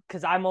not,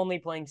 because I'm only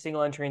playing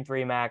single entry and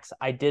 3 max.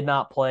 I did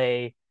not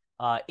play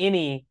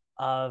any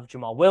of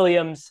Jamal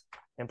Williams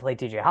and play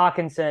TJ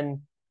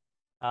Hawkinson.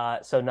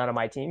 So none of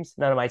my teams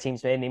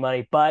made any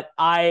money. But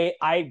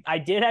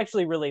I did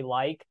actually really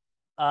like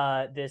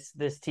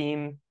this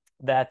team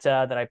that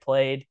I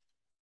played.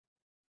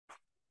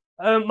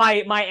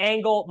 My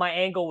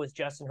angle was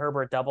Justin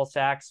Herbert double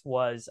stacks.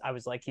 I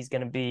was like,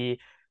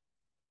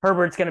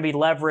 Herbert's going to be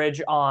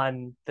leverage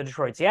on the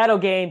Detroit-Seattle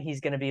game.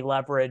 He's going to be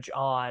leverage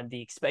on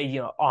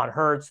on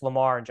Hurts,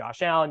 Lamar, and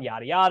Josh Allen,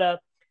 yada, yada.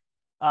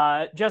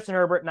 Justin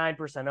Herbert,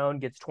 9%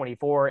 owned, gets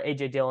 24.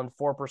 A.J. Dillon,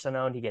 4%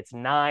 owned, he gets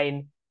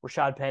 9.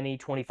 Rashad Penny,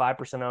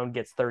 25% owned,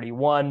 gets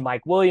 31.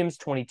 Mike Williams,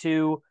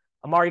 22.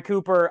 Amari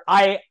Cooper,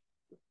 I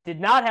did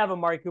not have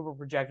Amari Cooper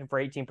projected for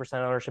 18%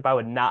 ownership. I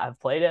would not have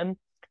played him.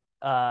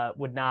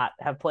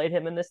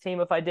 In this team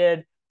if I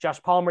did.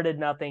 Josh Palmer did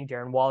nothing.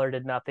 Darren Waller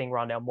did nothing.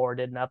 Rondale Moore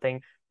did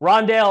nothing.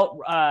 And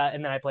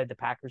then I played the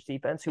Packers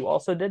defense, who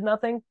also did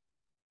nothing.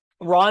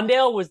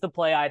 Rondale was the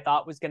play I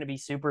thought was going to be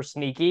super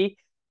sneaky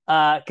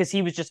because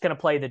he was just going to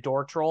play the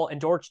Dortch role,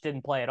 and Dortch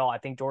didn't play at all. I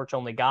think Dortch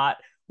only got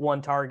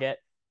 1 target,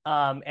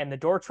 and the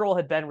Dortch role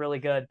had been really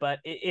good, but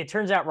it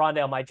turns out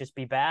Rondale might just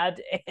be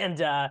bad,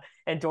 and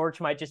Dortch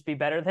might just be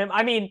better than him.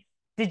 I mean,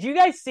 did you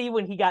guys see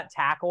when he got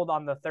tackled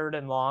on the 3rd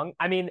and long?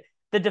 I mean,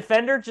 the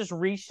defender just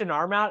reached an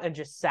arm out and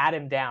just sat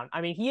him down. I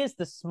mean, he is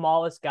the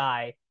smallest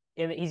guy,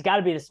 and he's got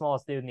to be the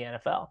smallest dude in the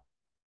NFL.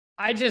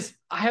 I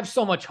have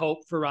so much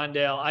hope for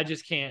Rondale. I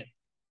just can't.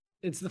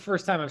 It's the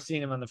first time I've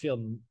seen him on the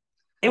field.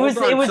 It was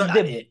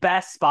the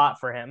best spot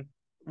for him.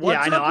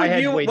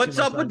 What's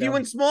up with you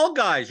and small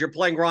guys? You're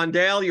playing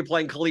Rondale. You're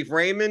playing Khalif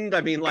Raymond.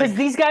 I mean, because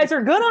these guys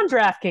are good on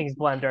DraftKings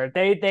Blender.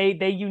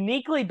 They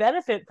uniquely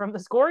benefit from the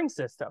scoring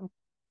system.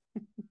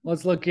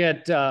 Let's look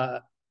at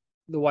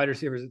the wide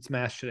receivers at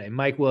Smash today.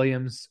 Mike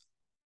Williams,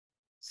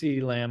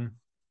 CeeDee Lamb.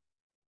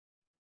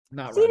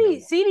 Not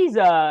CeeDee's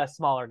a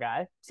smaller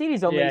guy.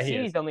 CeeDee's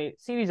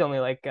only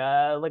like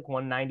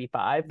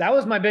 195. That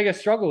was my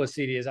biggest struggle with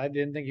CeeDee, is I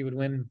didn't think he would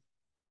win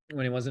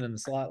when he wasn't in the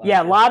slot.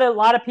 Yeah, a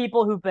lot of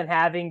people who've been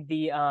having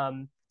the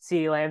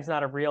CeeDee Lamb's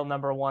not a real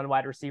number 1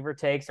 wide receiver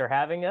takes are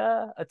having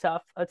a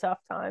tough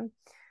time.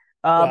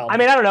 I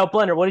mean, I don't know,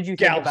 Blender. What did you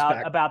think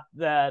about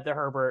the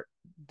Herbert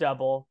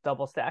double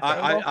stack?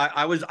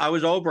 I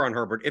was over on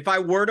Herbert. If I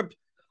were to,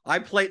 I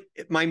played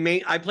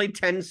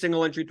 10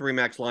 single entry 3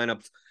 max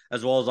lineups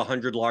as well as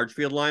 100 large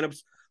field lineups.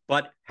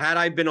 But had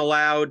I been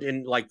allowed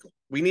in, like,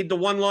 we need the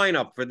 1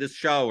 lineup for this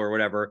show or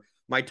whatever,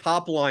 my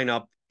top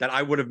lineup that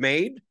I would have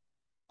made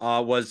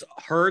was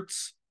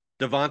Hurts,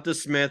 Devonta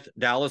Smith,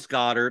 Dallas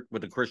Goedert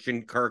with a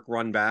Christian Kirk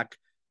run back,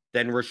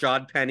 then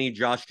Rashad Penny,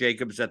 Josh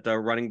Jacobs at the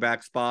running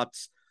back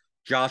spots,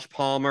 Josh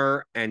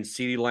Palmer and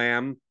CeeDee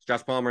Lamb.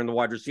 Josh Palmer in the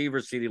wide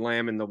receivers, CeeDee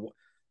Lamb in the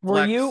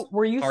flex.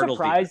 Were you Cardinals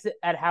surprised defense.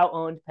 At how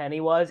owned Penny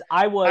was?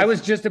 I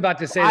was just about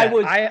to say that. I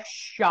was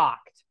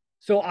shocked.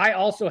 So I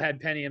also had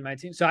Penny in my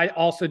team. So I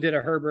also did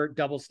a Herbert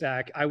double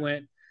stack. I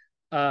went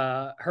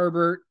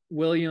Herbert,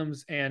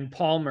 Williams, and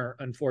Palmer,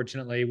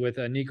 unfortunately, with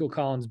a Nico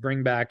Collins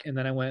bring back. And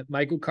then I went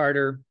Michael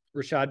Carter,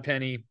 Rashad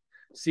Penny,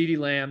 CeeDee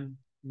Lamb,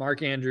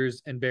 Mark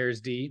Andrews, and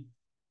Bears D.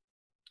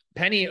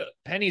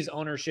 Penny's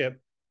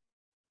ownership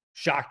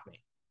shocked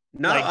me.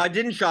 No, it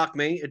didn't shock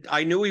me.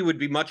 I knew he would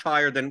be much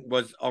higher than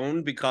was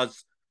owned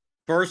because,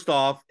 first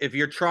off, if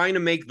you're trying to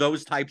make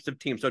those types of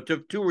teams, so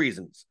 2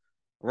 reasons.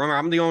 Remember,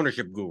 I'm the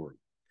ownership guru.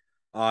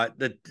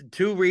 The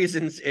 2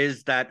 reasons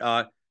is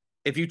that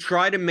if you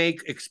try to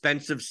make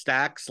expensive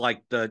stacks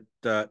like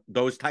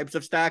those types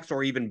of stacks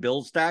or even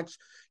Bill stacks,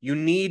 you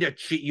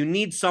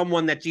need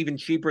someone that's even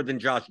cheaper than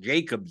Josh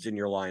Jacobs in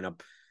your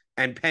lineup.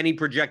 And Penny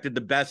projected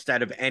the best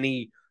out of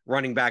any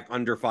running back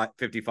under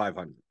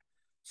 5,500.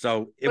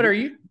 So,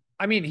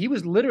 he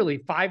was literally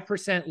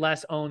 5%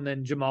 less owned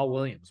than Jamal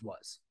Williams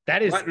was.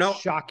 That is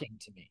shocking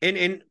to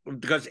me.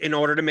 Because in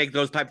order to make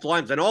those types of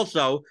lines, and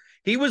also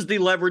he was the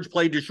leverage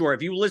play du jour.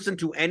 If you listen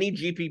to any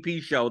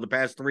GPP show the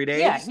past 3 days,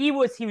 yeah, he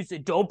was.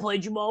 Don't play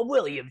Jamal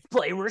Williams,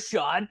 play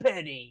Rashad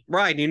Penny.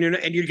 Right,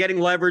 and you're getting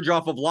leverage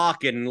off of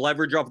Lockett and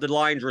leverage off the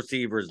Lions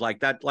receivers like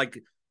that. Like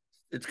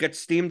it gets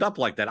steamed up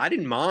like that. I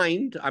didn't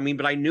mind. I mean,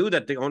 but I knew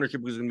that the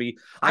ownership was going to be.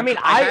 I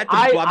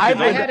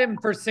had him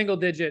for single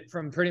digit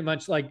from pretty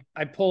much like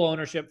I pull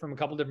ownership from a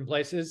couple different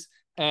places,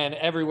 and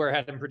everywhere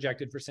had him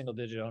projected for single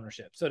digit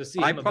ownership. So to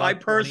see, I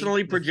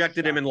personally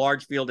projected him in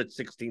large field at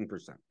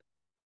 16%.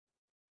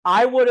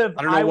 I would have.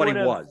 I don't know what he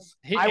was.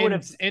 I would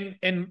have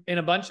in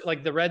a bunch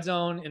like the red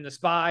zone in the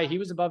spy. He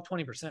was above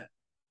 20%.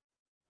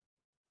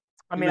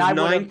 I mean, I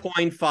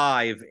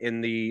 9.5 in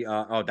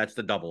the. That's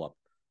the double up.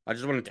 I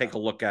just want to take a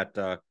look at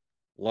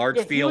large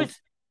field.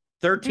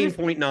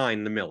 13.9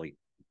 the milli.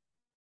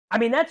 I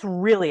mean, that's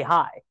really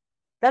high.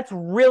 That's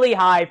really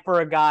high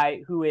for a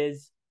guy who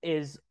is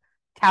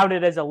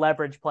touted as a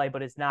leverage play,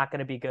 but is not going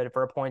to be good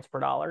for a points per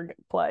dollar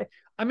play.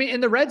 I mean,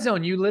 in the red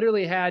zone, you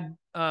literally had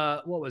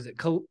what was it?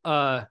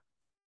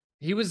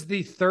 He was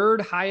the third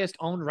highest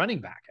owned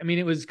running back. I mean,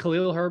 it was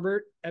Khalil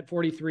Herbert at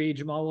 43,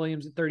 Jamal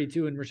Williams at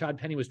 32, and Rashad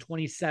Penny was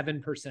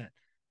 27%.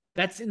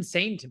 That's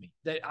insane to me.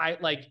 That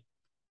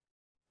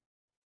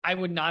I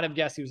would not have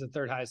guessed he was the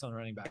third highest owned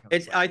running back.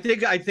 I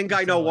think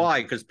I know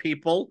why, because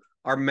people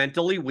are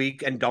mentally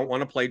weak and don't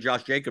want to play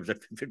Josh Jacobs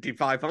at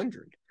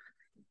 5,500.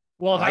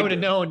 Well, if I would have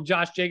known,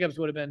 Josh Jacobs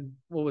would have been,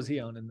 what was he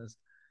owned in this?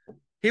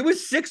 He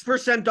was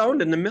 6%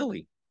 owned in the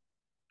milli.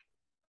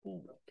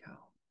 Oh my God.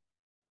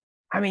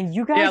 I mean,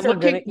 you guys are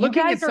going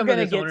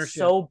to get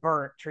so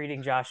burnt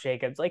treating Josh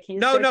Jacobs like he's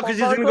no, because he's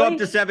going to go up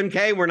to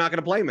 7K. We're not going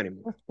to play him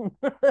anymore.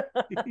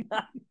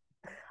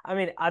 I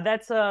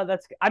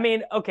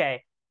mean,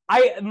 okay.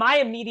 My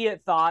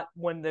immediate thought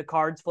when the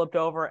cards flipped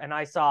over and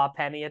I saw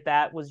Penny at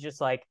that was just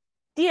like,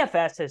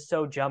 DFS has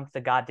so jumped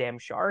the goddamn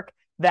shark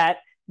that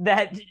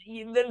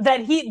he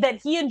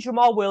and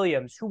Jamal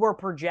Williams, who were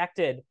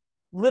projected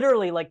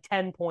literally like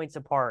 10 points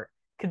apart,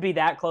 could be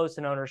that close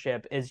in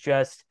ownership is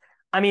just,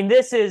 I mean,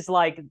 this is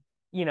like,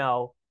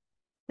 this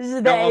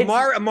is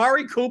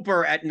Amari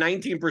Cooper at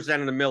 19%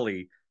 of the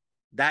milli.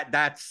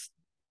 That's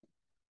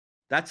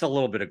a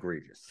little bit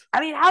egregious.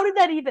 I mean, how did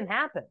that even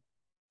happen?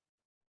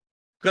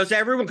 Because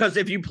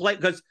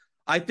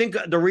I think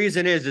the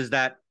reason is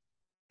that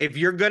if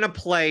you're going to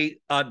play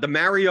the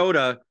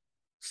Mariota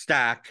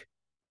stack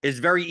is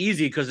very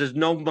easy because there's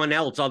no one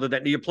else other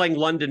than you're playing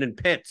London and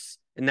Pitts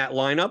in that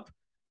lineup.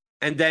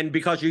 And then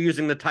because you're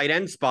using the tight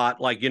end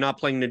spot, like you're not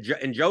playing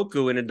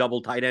Njoku in a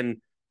double tight end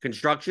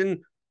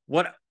construction,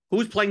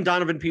 who's playing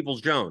Donovan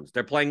Peoples-Jones?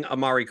 They're playing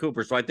Amari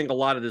Cooper. So I think a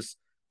lot of this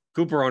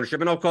Cooper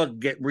ownership, and of course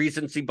get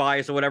recency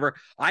bias or whatever.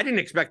 I didn't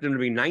expect them to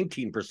be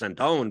 19%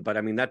 owned, but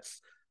I mean,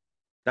 that's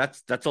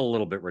a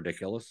little bit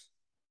ridiculous.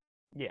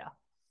 Yeah.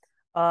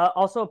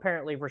 Also,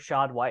 apparently,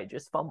 Rachaad White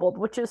just fumbled,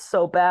 which is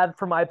so bad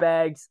for my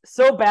bags.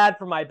 So bad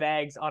for my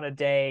bags on a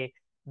day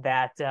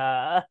that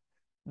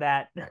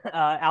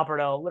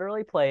Alberto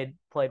literally played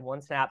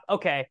one snap.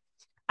 Okay.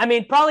 I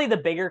mean, probably the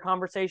bigger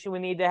conversation we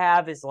need to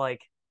have is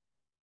like,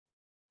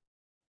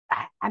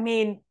 I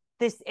mean,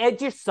 it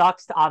just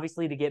sucks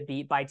obviously to get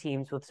beat by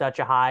teams with such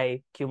a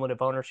high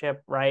cumulative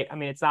ownership, right? I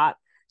mean, it's not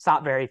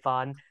very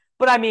fun.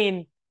 But I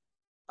mean,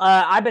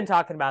 I've been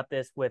talking about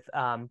this with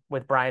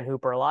Brian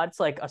Hooper a lot. It's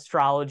like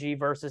astrology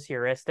versus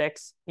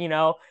heuristics,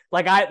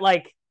 like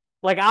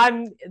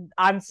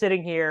I'm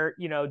sitting here,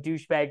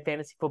 douchebag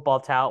fantasy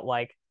football tout.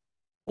 Like,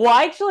 well,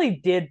 I actually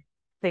did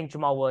think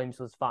Jamal Williams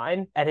was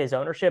fine at his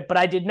ownership, but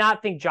I did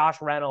not think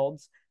Josh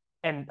Reynolds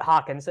and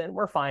Hawkinson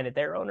were fine at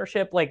their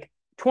ownership. Like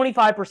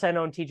 25%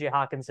 owned TJ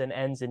Hawkinson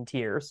ends in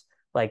tears,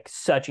 like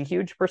such a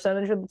huge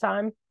percentage of the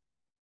time.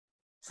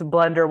 So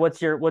Blender,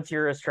 what's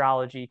your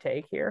astrology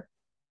take here?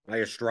 My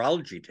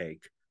astrology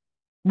take.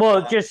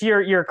 Well, just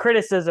your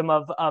criticism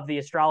of the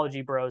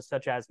astrology bros,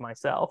 such as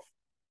myself.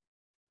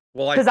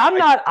 Well, because I'm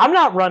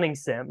not running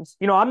sims.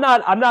 I'm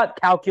not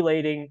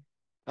calculating.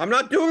 I'm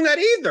not doing that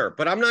either.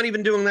 But I'm not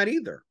even doing that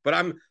either. But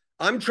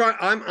I'm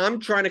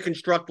trying to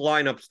construct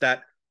lineups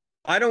that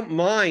I don't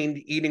mind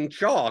eating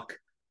chalk.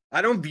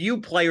 I don't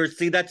view players.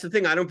 See, that's the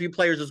thing. I don't view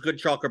players as good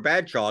chalk or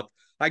bad chalk.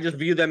 I just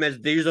view them as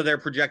these are their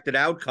projected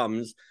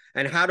outcomes.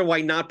 And how do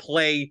I not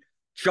play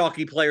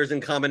chalky players in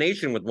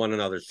combination with one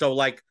another? So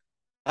like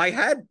I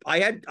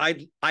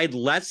had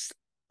less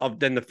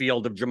than the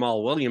field of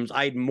Jamal Williams.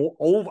 I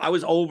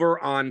was over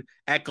on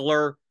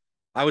Eckler.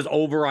 I was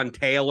over on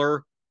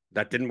Taylor.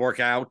 That didn't work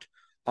out.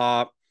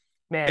 Man,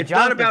 it's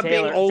Jonathan not about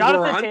Taylor. Being over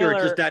or under.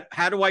 It's just that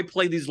how do I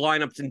play these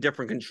lineups in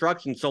different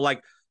constructions? So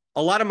like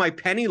a lot of my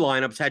penny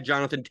lineups had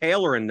Jonathan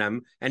Taylor in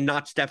them and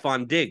not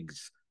Stephon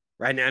Diggs,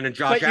 right? And a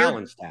Josh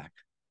Allen stack.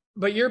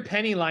 But your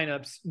penny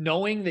lineups,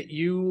 knowing that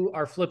you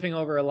are flipping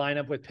over a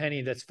lineup with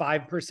Penny that's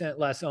 5%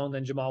 less owned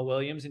than Jamal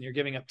Williams and you're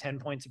giving up 10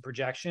 points of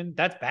projection,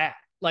 that's bad.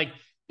 Like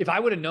if I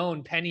would have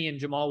known Penny and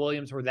Jamal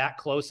Williams were that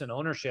close in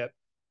ownership,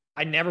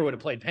 I never would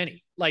have played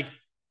Penny. Like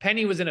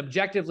Penny was an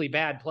objectively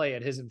bad play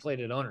at his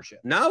inflated ownership.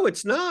 No,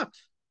 it's not.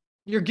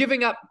 You're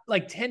giving up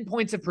like 10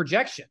 points of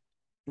projection.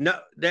 No,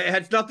 that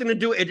has nothing to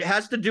do. It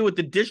has to do with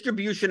the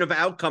distribution of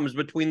outcomes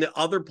between the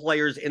other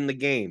players in the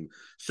game.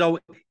 So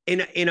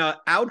in a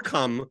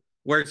outcome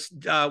where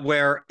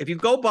if you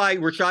go by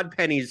Rashad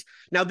Penny's,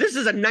 now this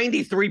is a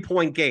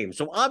 93-point game.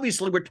 So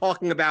obviously we're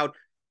talking about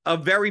a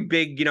very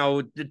big,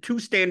 the 2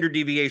 standard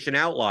deviation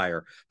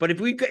outlier. But if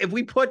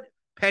we put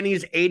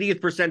Penny's 80th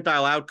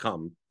percentile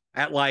outcome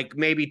at like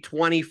maybe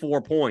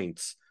 24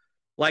 points,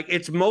 like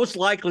it's most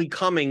likely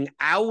coming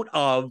out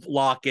of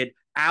Lockett,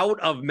 out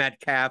of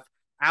Metcalf,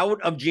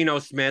 out of Geno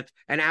Smith,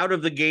 and out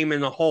of the game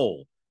in the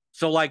whole.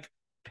 So like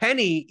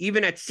Penny,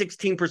 even at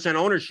 16%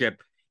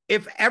 ownership,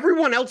 if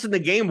everyone else in the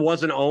game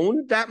wasn't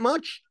owned that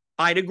much,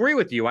 I'd agree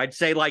with you. I'd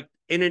say like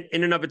in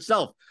and of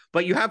itself.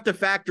 But you have to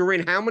factor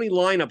in how many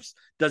lineups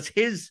does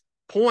his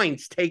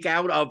points take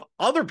out of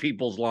other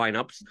people's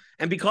lineups.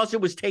 And because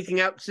it was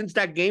taking out, since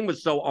that game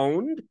was so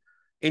owned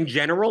in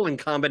general, in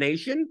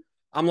combination,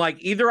 I'm like,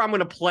 either I'm going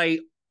to play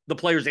the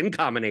players in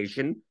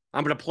combination,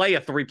 I'm going to play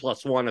a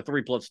 3+1, a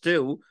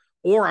 3+2,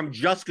 or I'm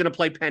just going to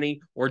play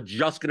Penny or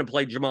just going to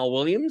play Jamal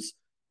Williams.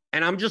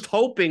 And I'm just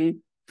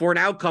hoping for an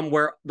outcome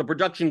where the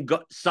production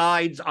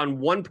sides on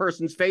one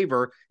person's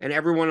favor and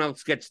everyone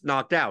else gets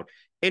knocked out.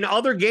 In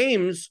other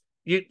games,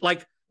 you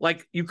like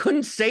you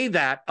couldn't say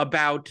that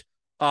about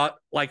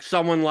like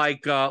someone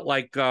like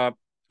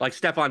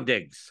Stephon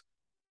Diggs,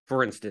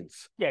 for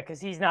instance. Yeah, because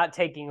he's not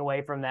taking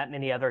away from that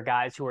many other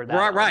guys who are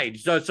that right.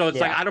 So it's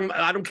like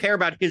I don't care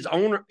about his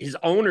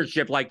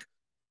ownership, like,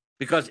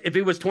 because if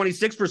he was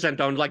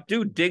 26% owned, like,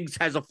 dude, Diggs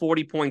has a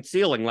 40-point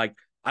ceiling. Like,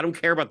 I don't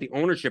care about the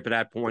ownership at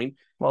that point.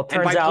 Well,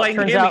 turns out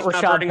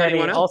Rashad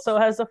Penny also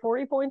has a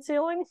 40-point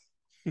ceiling.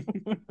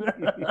 Except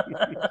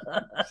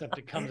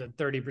it comes at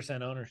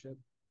 30% ownership.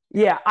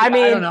 Yeah, I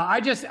mean, I don't know.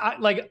 I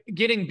like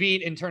getting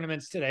beat in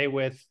tournaments today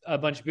with a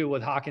bunch of people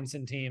with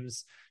Hawkinson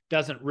teams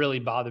doesn't really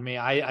bother me.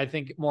 I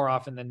think more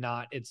often than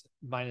not, it's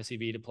minus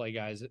EV to play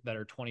guys that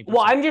are 20%.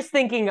 Well, I'm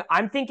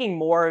thinking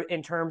more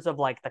in terms of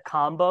like the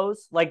combos.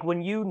 Like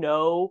when you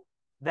know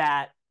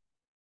that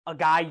a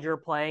guy you're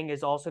playing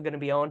is also going to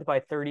be owned by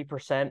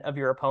 30% of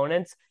your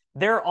opponents,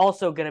 they're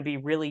also going to be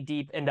really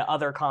deep into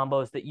other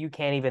combos that you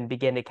can't even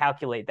begin to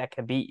calculate that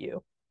can beat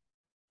you.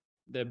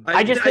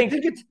 I think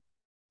it's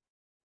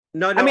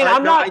no. I mean,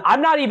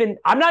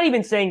 I'm not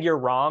even saying you're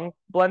wrong,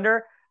 Blender.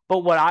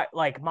 But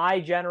what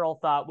my general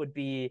thought would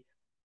be,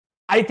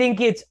 I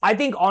think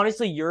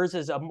honestly yours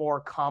is a more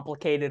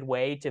complicated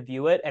way to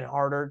view it and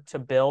harder to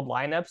build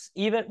lineups.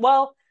 I don't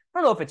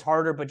know if it's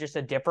harder, but just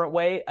a different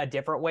way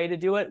to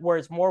do it.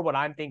 Whereas more what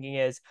I'm thinking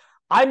is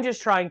I'm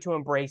just trying to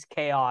embrace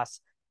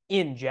chaos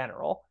in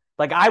general.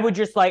 Like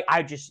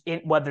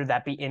whether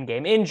that be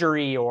in-game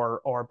injury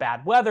or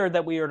bad weather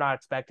that we are not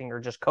expecting,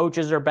 or just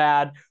coaches are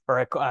bad,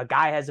 or a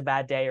guy has a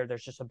bad day, or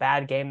there's just a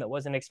bad game that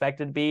wasn't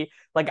expected to be.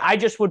 Like, I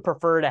just would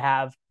prefer to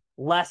have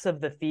less of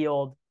the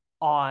field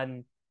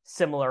on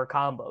similar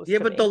combos. Yeah,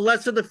 but the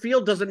less of the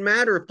field doesn't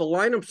matter if the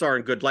lineups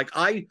aren't good. Like,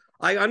 I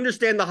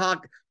understand the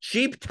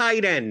cheap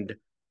tight end.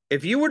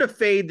 If you were to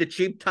fade the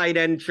cheap tight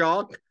end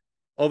chalk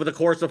over the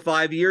course of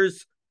 5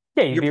 years,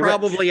 you're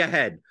probably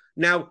ahead.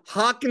 Now,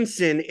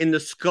 Hawkinson, in the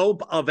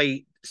scope of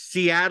a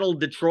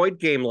Seattle-Detroit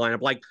game lineup,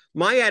 like,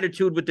 my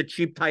attitude with the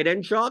cheap tight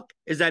end chalk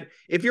is that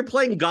if you're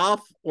playing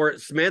Goff or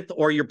Smith,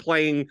 or you're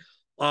playing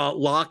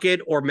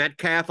Lockett or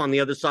Metcalf on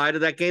the other side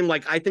of that game,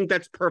 like, I think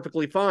that's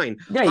perfectly fine.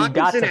 Yeah, you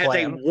got to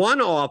play him.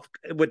 One-off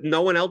with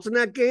no one else in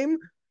that game,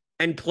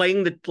 and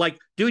playing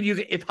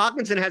if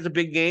Hawkinson has a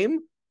big game,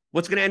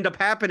 what's going to end up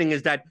happening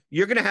is that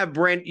you're going to have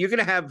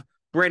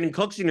Brandon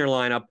Cooks in your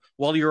lineup,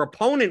 while your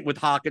opponent with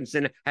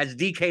Hawkinson has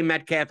DK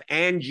Metcalf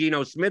and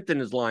Geno Smith in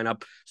his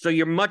lineup. So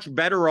you're much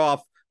better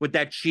off with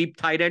that cheap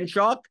tight end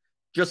chalk,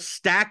 just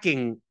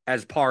stacking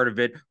as part of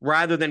it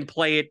rather than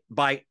play it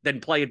by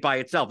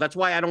itself. That's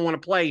why I don't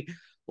want to play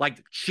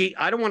cheap.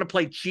 I don't want to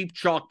play cheap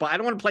chalk, but I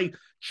don't want to play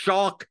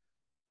chalk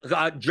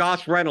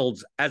Josh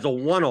Reynolds as a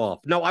one-off.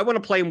 No, I want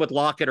to play him with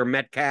Lockett or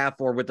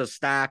Metcalf or with a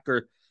stack,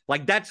 or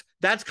like that's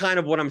kind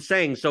of what I'm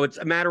saying. So it's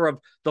a matter of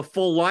the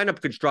full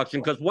lineup construction,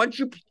 because once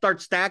you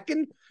start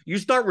stacking, you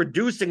start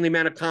reducing the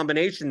amount of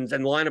combinations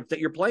and lineups that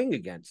you're playing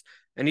against,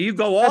 and you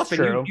go off. That's and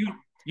true.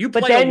 you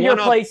play. But then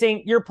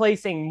you're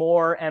placing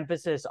more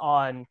emphasis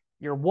on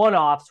your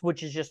one-offs,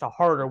 which is just a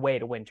harder way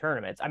to win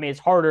tournaments. I mean, it's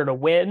harder to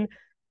win.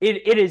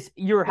 It is.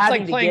 You're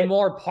having to playing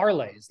more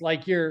parlays.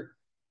 Like you're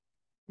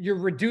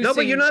reducing. No,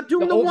 but you're not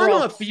doing the overall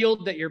one-off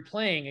field that you're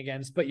playing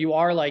against, but you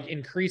are like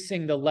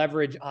increasing the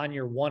leverage on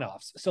your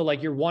one-offs. So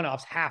like your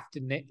one-offs have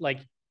to like.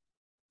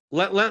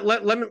 Let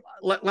me.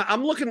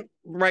 I'm looking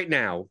right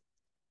now.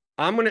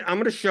 I'm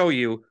gonna show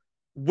you.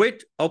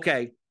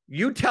 Okay,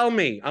 you tell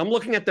me. I'm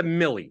looking at the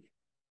Millie.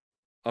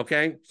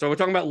 Okay, so we're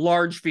talking about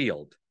large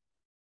field.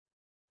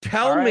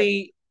 Tell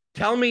me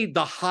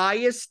the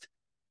highest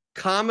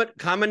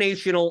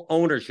combinational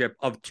ownership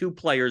of two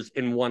players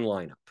in one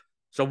lineup.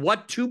 So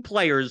what two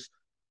players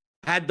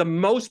had the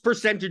most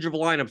percentage of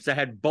lineups that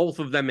had both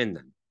of them in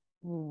them?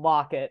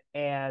 Lockett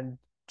and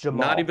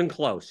Jamal. Not even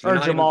close. Or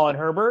Jamal and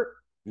Herbert?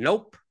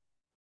 Nope.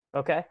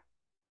 Okay.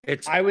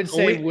 I would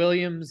say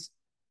Williams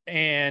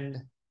and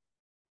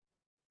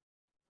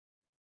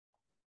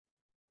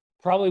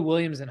probably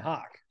Williams and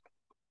Hawk.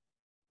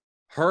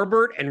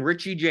 Herbert and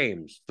Richie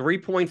James,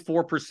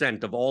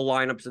 3.4% of all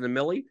lineups in the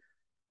Millie.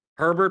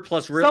 Herbert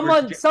plus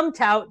some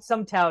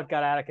tout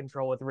got out of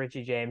control with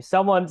Richie James.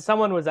 Someone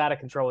was out of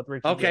control with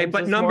Richie James. Okay,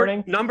 but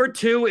number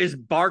 2 is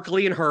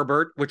Barkley and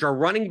Herbert, which are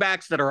running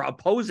backs that are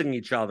opposing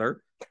each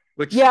other.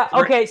 Which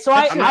okay, so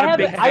I'm not a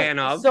big fan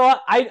of. So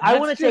I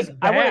want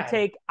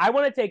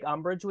to take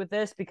umbrage with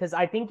this because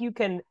I think you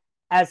can,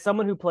 as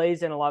someone who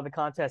plays in a lot of the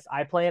contests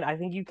I play in, I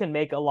think you can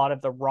make a lot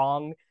of the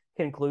wrong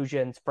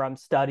conclusions from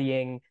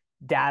studying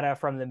data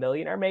from the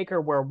Millionaire Maker,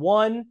 where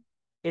 1,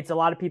 it's a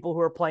lot of people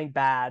who are playing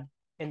bad,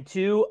 and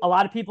 2, a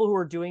lot of people who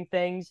are doing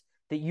things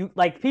that you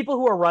like, people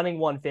who are running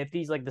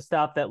 150s, like the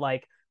stuff that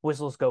like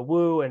Whistles Go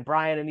Woo and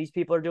Brian and these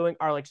people are doing,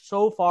 are like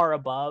so far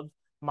above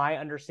my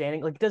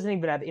understanding. Like, it doesn't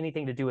even have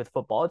anything to do with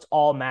football. It's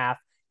all math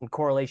and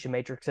correlation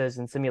matrices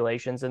and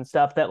simulations and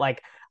stuff that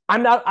like I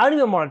don't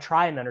even want to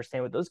try and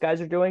understand what those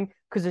guys are doing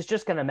because it's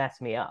just going to mess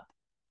me up.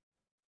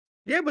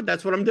 Yeah, but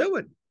that's what I'm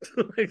doing.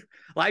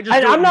 I'm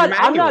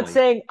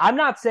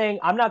not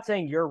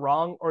saying you're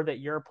wrong or that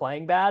you're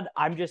playing bad.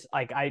 I'm just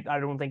like, I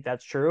don't think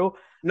that's true.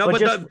 No,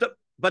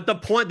 but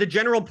the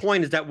general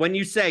point is that when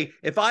you say,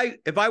 if I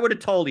would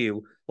have told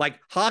you like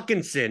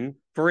Hawkinson,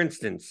 for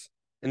instance,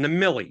 in the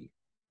Millie,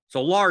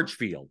 so large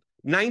field,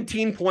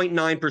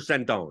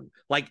 19.9% owned,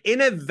 like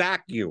in a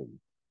vacuum,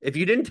 if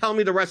you didn't tell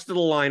me the rest of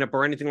the lineup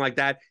or anything like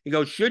that, you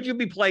go, should you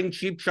be playing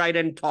cheap tight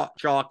end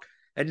chalk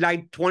at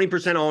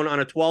 20% owned on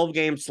a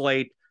 12-game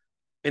slate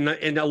in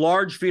a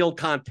large field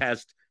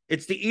contest?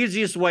 It's the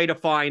easiest way to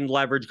find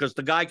leverage because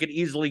the guy could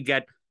easily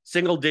get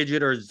single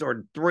digit or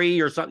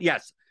 3 or something.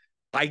 Yes,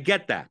 I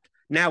get that.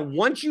 Now,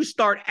 once you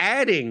start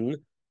adding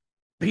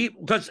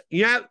people, because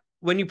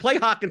when you play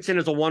Hawkinson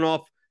as a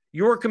one-off,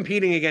 you're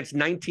competing against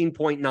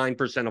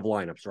 19.9% of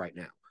lineups right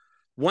now.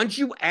 Once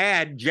you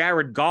add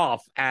Jared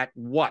Goff at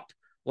what?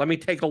 Let me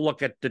take a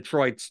look at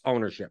Detroit's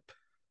ownership.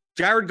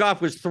 Jared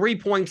Goff was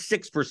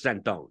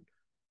 3.6% owned.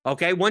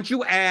 Okay, once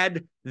you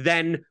add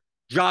then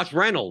Josh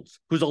Reynolds,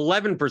 who's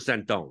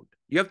 11% owned.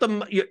 You have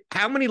to.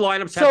 How many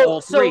lineups have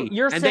all three?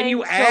 Then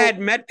you add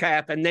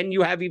Metcalf, and then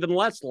you have even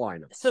less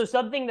lineups. So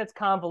something that's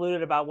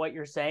convoluted about what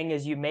you're saying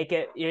is you make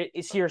it.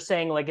 You're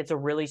saying like it's a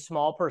really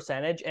small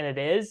percentage, and it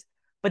is.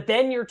 But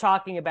then you're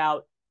talking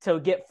about to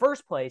get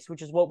first place,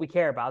 which is what we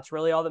care about. It's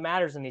really all that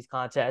matters in these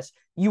contests.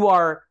 You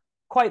are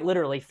quite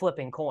literally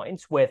flipping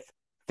coins with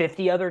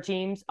 50 other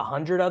teams,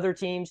 100 other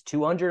teams,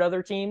 200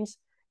 other teams.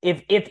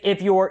 If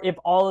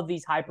all of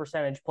these high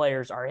percentage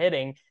players are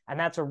hitting, and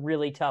that's a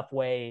really tough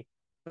way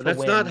to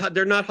win.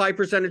 They're not high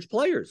percentage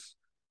players.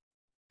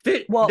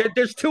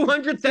 There's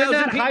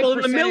 200,000 people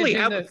in the Millie.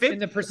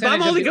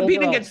 I'm only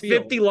competing against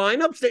 50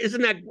 lineups.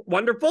 Isn't that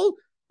wonderful?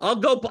 I'll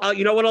go.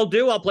 You know what I'll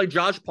do? I'll play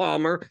Josh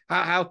Palmer.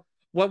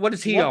 What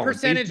does he own? What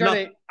percentage are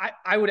they?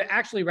 I would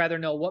actually rather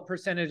know what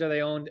percentage are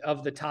they owned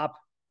of the top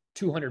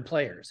 200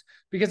 players,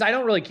 because I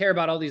don't really care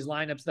about all these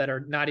lineups that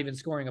are not even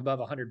scoring above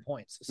 100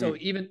 points. So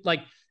even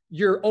like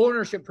your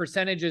ownership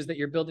percentages that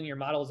you're building your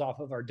models off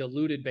of are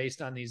diluted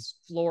based on these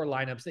floor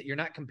lineups that you're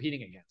not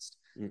competing against.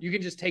 You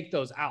can just take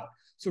those out.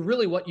 So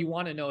really what you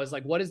want to know is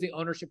like, what is the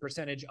ownership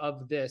percentage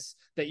of this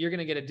that you're going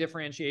to get a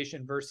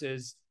differentiation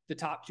versus the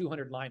top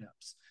 200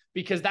 lineups?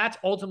 Because that's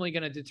ultimately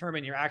going to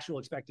determine your actual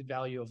expected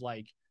value of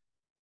like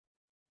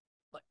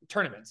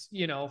tournaments,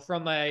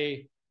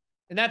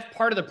 and that's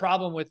part of the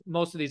problem with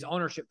most of these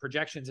ownership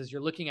projections is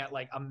you're looking at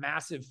like a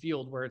massive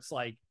field where it's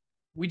like,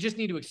 we just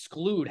need to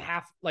exclude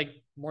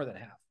more than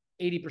half,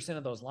 80%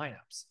 of those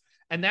lineups.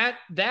 And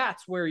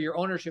that's where your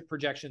ownership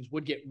projections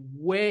would get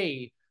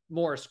way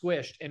more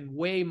squished and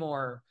way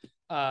more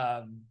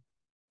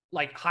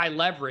like high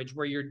leverage,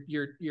 where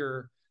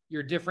your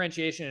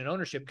differentiation in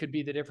ownership could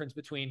be the difference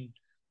between,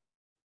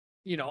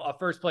 a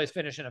first place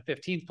finish and a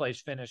 15th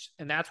place finish.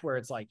 And that's where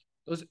it's like,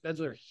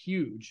 those are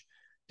huge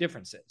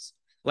differences.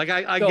 Like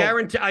I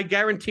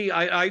guarantee,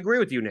 I agree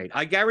with you, Nate.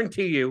 I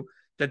guarantee you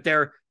that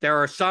there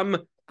are some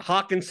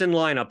Hawkinson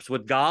lineups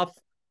with Goff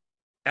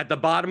at the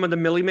bottom of the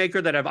Millie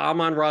Maker that have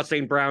Amon-Ra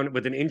St. Brown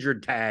with an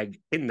injured tag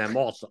in them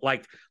also.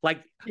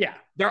 Yeah,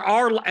 there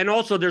are. And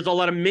also there's a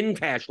lot of min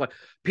cash, like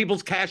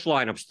people's cash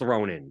lineups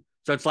thrown in.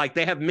 So it's like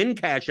they have min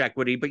cash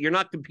equity, but you're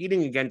not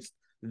competing against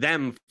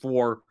them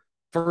for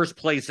first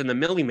place in the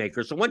Millie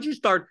Maker. So once you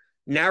start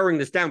narrowing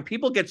this down,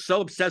 people get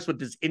so obsessed with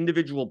this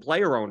individual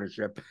player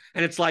ownership.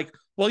 And it's like,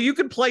 well, you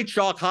could play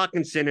Chalk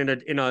Hawkinson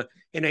in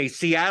a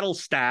Seattle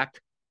stack,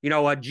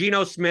 a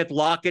Geno Smith,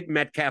 Lockett,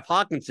 Metcalf,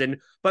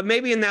 Hawkinson, but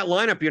maybe in that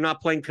lineup, you're not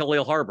playing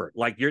Khalil Herbert.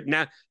 Like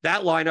that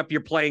lineup,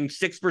 you're playing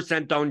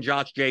 6% owned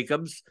Josh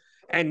Jacobs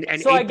and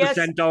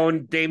 8%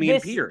 owned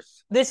Dameon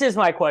Pierce. This is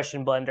my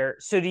question, Blender.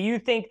 So do you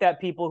think that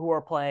people who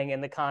are playing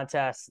in the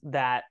contests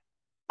that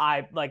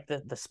I like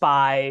the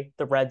Spy,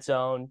 the Red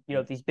Zone,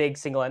 these big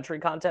single entry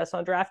contests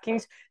on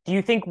DraftKings, do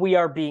you think we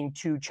are being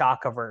too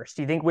chalk averse?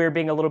 Do you think we're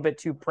being a little bit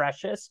too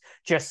precious,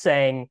 just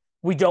saying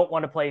we don't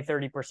want to play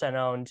 30%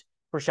 owned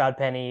Rashad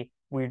Penny,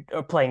 we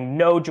are playing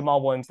no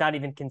Jamal Williams, not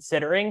even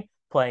considering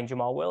playing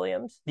Jamal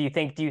Williams. Do you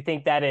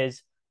think that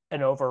is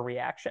an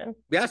overreaction?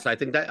 Yes, I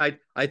think that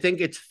I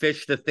think it's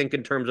fish to think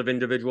in terms of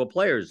individual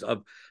players.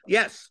 Of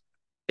yes,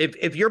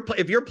 if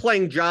you're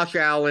playing Josh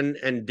Allen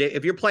and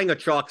if you're playing a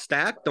chalk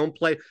stack, don't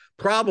play.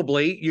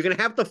 Probably you're going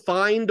to have to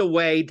find a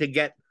way to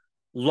get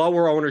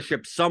lower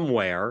ownership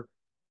somewhere.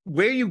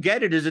 Where you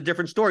get it is a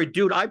different story,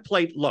 dude. I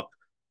played. Look.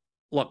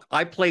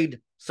 I played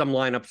some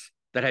lineups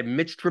that had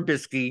Mitch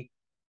Trubisky,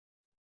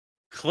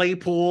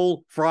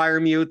 Claypool,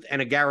 Freiermuth,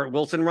 and a Garrett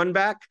Wilson run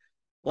back.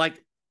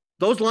 Like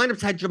those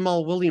lineups had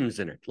Jamal Williams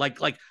in it. Like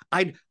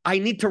I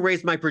need to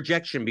raise my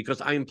projection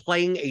because I'm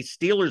playing a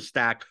Steelers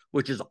stack,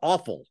 which is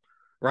awful,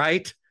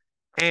 right?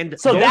 And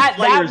so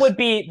that would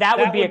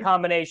be a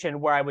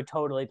combination where I would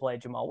totally play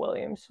Jamal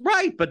Williams,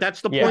 right? But that's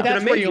the point that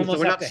I'm making. So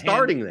we're not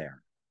starting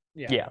there.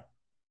 Yeah.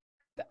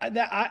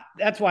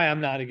 That's why I'm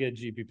not a good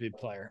GPP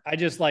player. I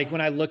just like when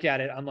I look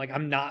at it, I'm like,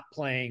 I'm not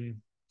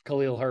playing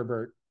Khalil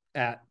Herbert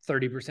at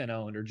 30%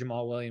 owned or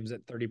Jamal Williams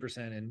at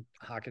 30% and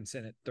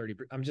Hawkinson at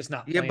 30%. I'm just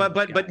not. Yeah,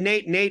 but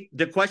Nate,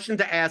 the question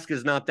to ask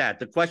is not that.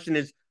 The question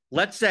is,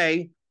 let's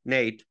say,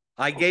 Nate,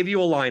 I gave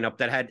you a lineup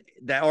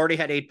that already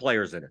had 8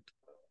 players in it,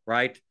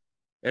 right?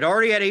 It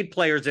already had 8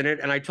 players in it,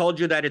 and I told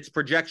you that its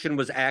projection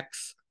was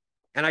X,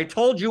 and I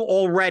told you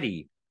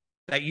already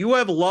that you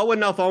have low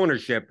enough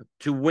ownership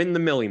to win the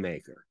Millie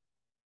Maker,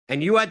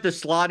 and you had to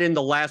slot in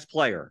the last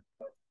player.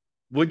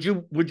 Wouldn't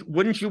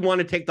you want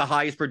to take the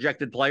highest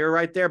projected player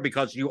right there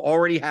because you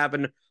already have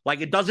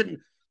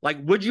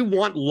would you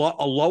want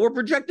a lower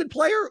projected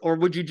player or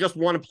would you just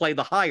want to play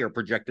the higher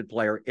projected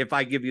player if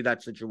I give you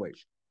that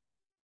situation?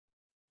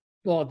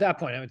 Well, at that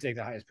point, I would take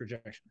the highest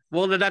projection.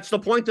 Well, that's the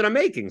point that I'm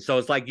making. So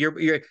it's like you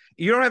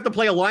don't have to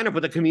play a lineup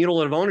with a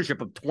cumulative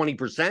ownership of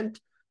 20%.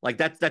 Like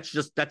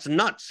that's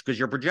nuts because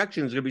your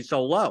projection is going to be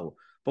so low.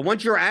 But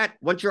once you're at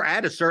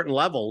a certain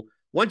level,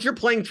 once you're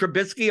playing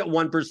Trubisky at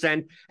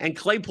 1% and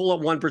Claypool at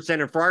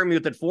 1% and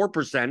Freiermuth at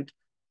 4%,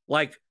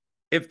 like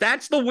if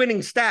that's the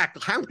winning stack,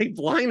 how many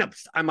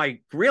lineups am I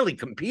really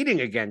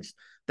competing against?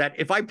 That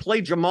if I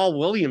play Jamal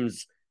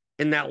Williams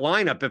in that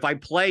lineup, if I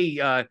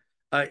play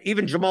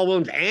even Jamal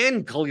Williams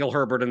and Khalil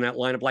Herbert in that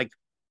lineup,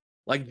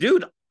 like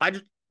dude,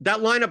 that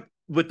lineup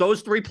with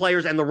those 3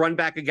 players and the run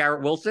back of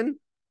Garrett Wilson,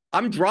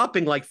 I'm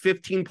dropping like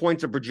 15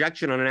 points of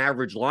projection on an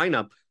average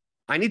lineup.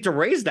 I need to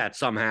raise that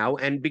somehow.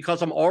 And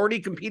because I'm already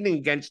competing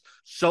against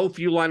so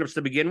few lineups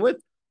to begin with,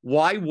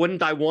 why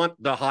wouldn't I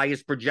want the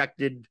highest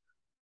projected,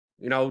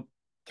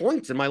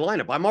 points in my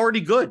lineup? I'm already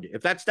good.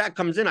 If that stat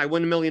comes in, I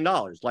win $1 million.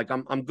 Like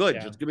I'm good.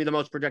 Yeah. Just give me the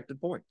most projected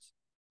points.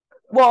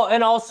 Well,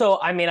 and also,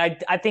 I mean,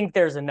 I think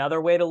there's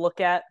another way to look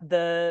at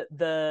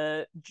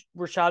the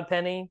Rashad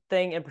Penny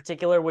thing in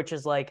particular, which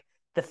is like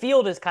the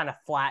field is kind of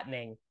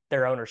flattening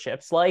their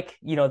ownerships. Like,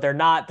 they're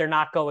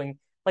not going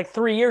like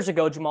 3 years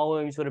ago, Jamal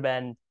Williams would have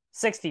been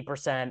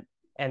 60%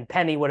 and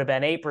Penny would have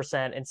been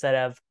 8% instead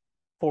of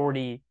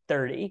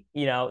 40-30,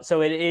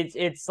 so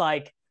it's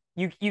like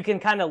you can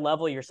kind of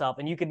level yourself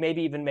and you could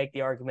maybe even make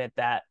the argument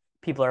that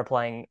people are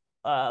playing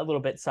a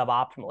little bit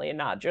suboptimally and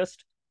not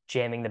just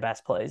jamming the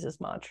best plays as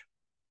much.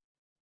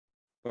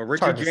 Well,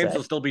 Richard James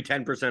will still be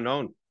 10%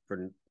 owned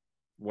for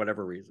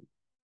whatever reason.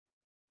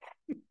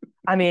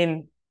 I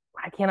mean,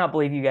 I cannot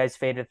believe you guys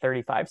faded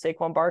 35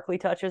 Saquon Barkley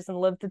touches and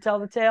lived to tell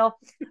the tale.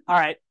 All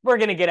right, we're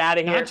going to get out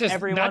of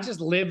here. Not just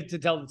lived to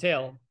tell the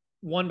tale,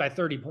 won by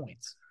 30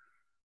 points.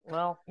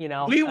 Well,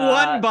 we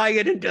won by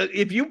it.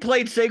 If you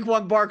played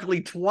Saquon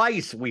Barkley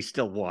twice, we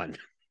still won.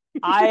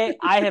 I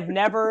have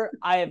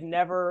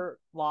never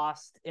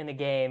lost in a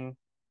game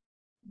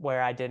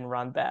where I didn't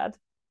run bad.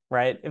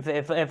 Right?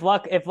 If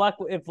luck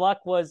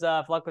was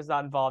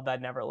not involved,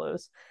 I'd never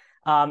lose.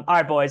 All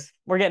right, boys,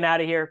 we're getting out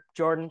of here.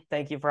 Jordan,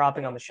 thank you for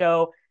hopping on the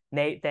show.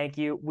 Nate, thank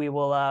you. We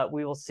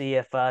will see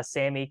if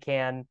Sammy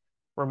can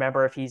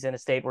remember if he's in a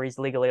state where he's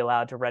legally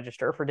allowed to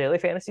register for daily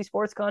fantasy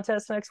sports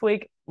contests next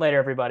week. Later,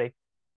 everybody.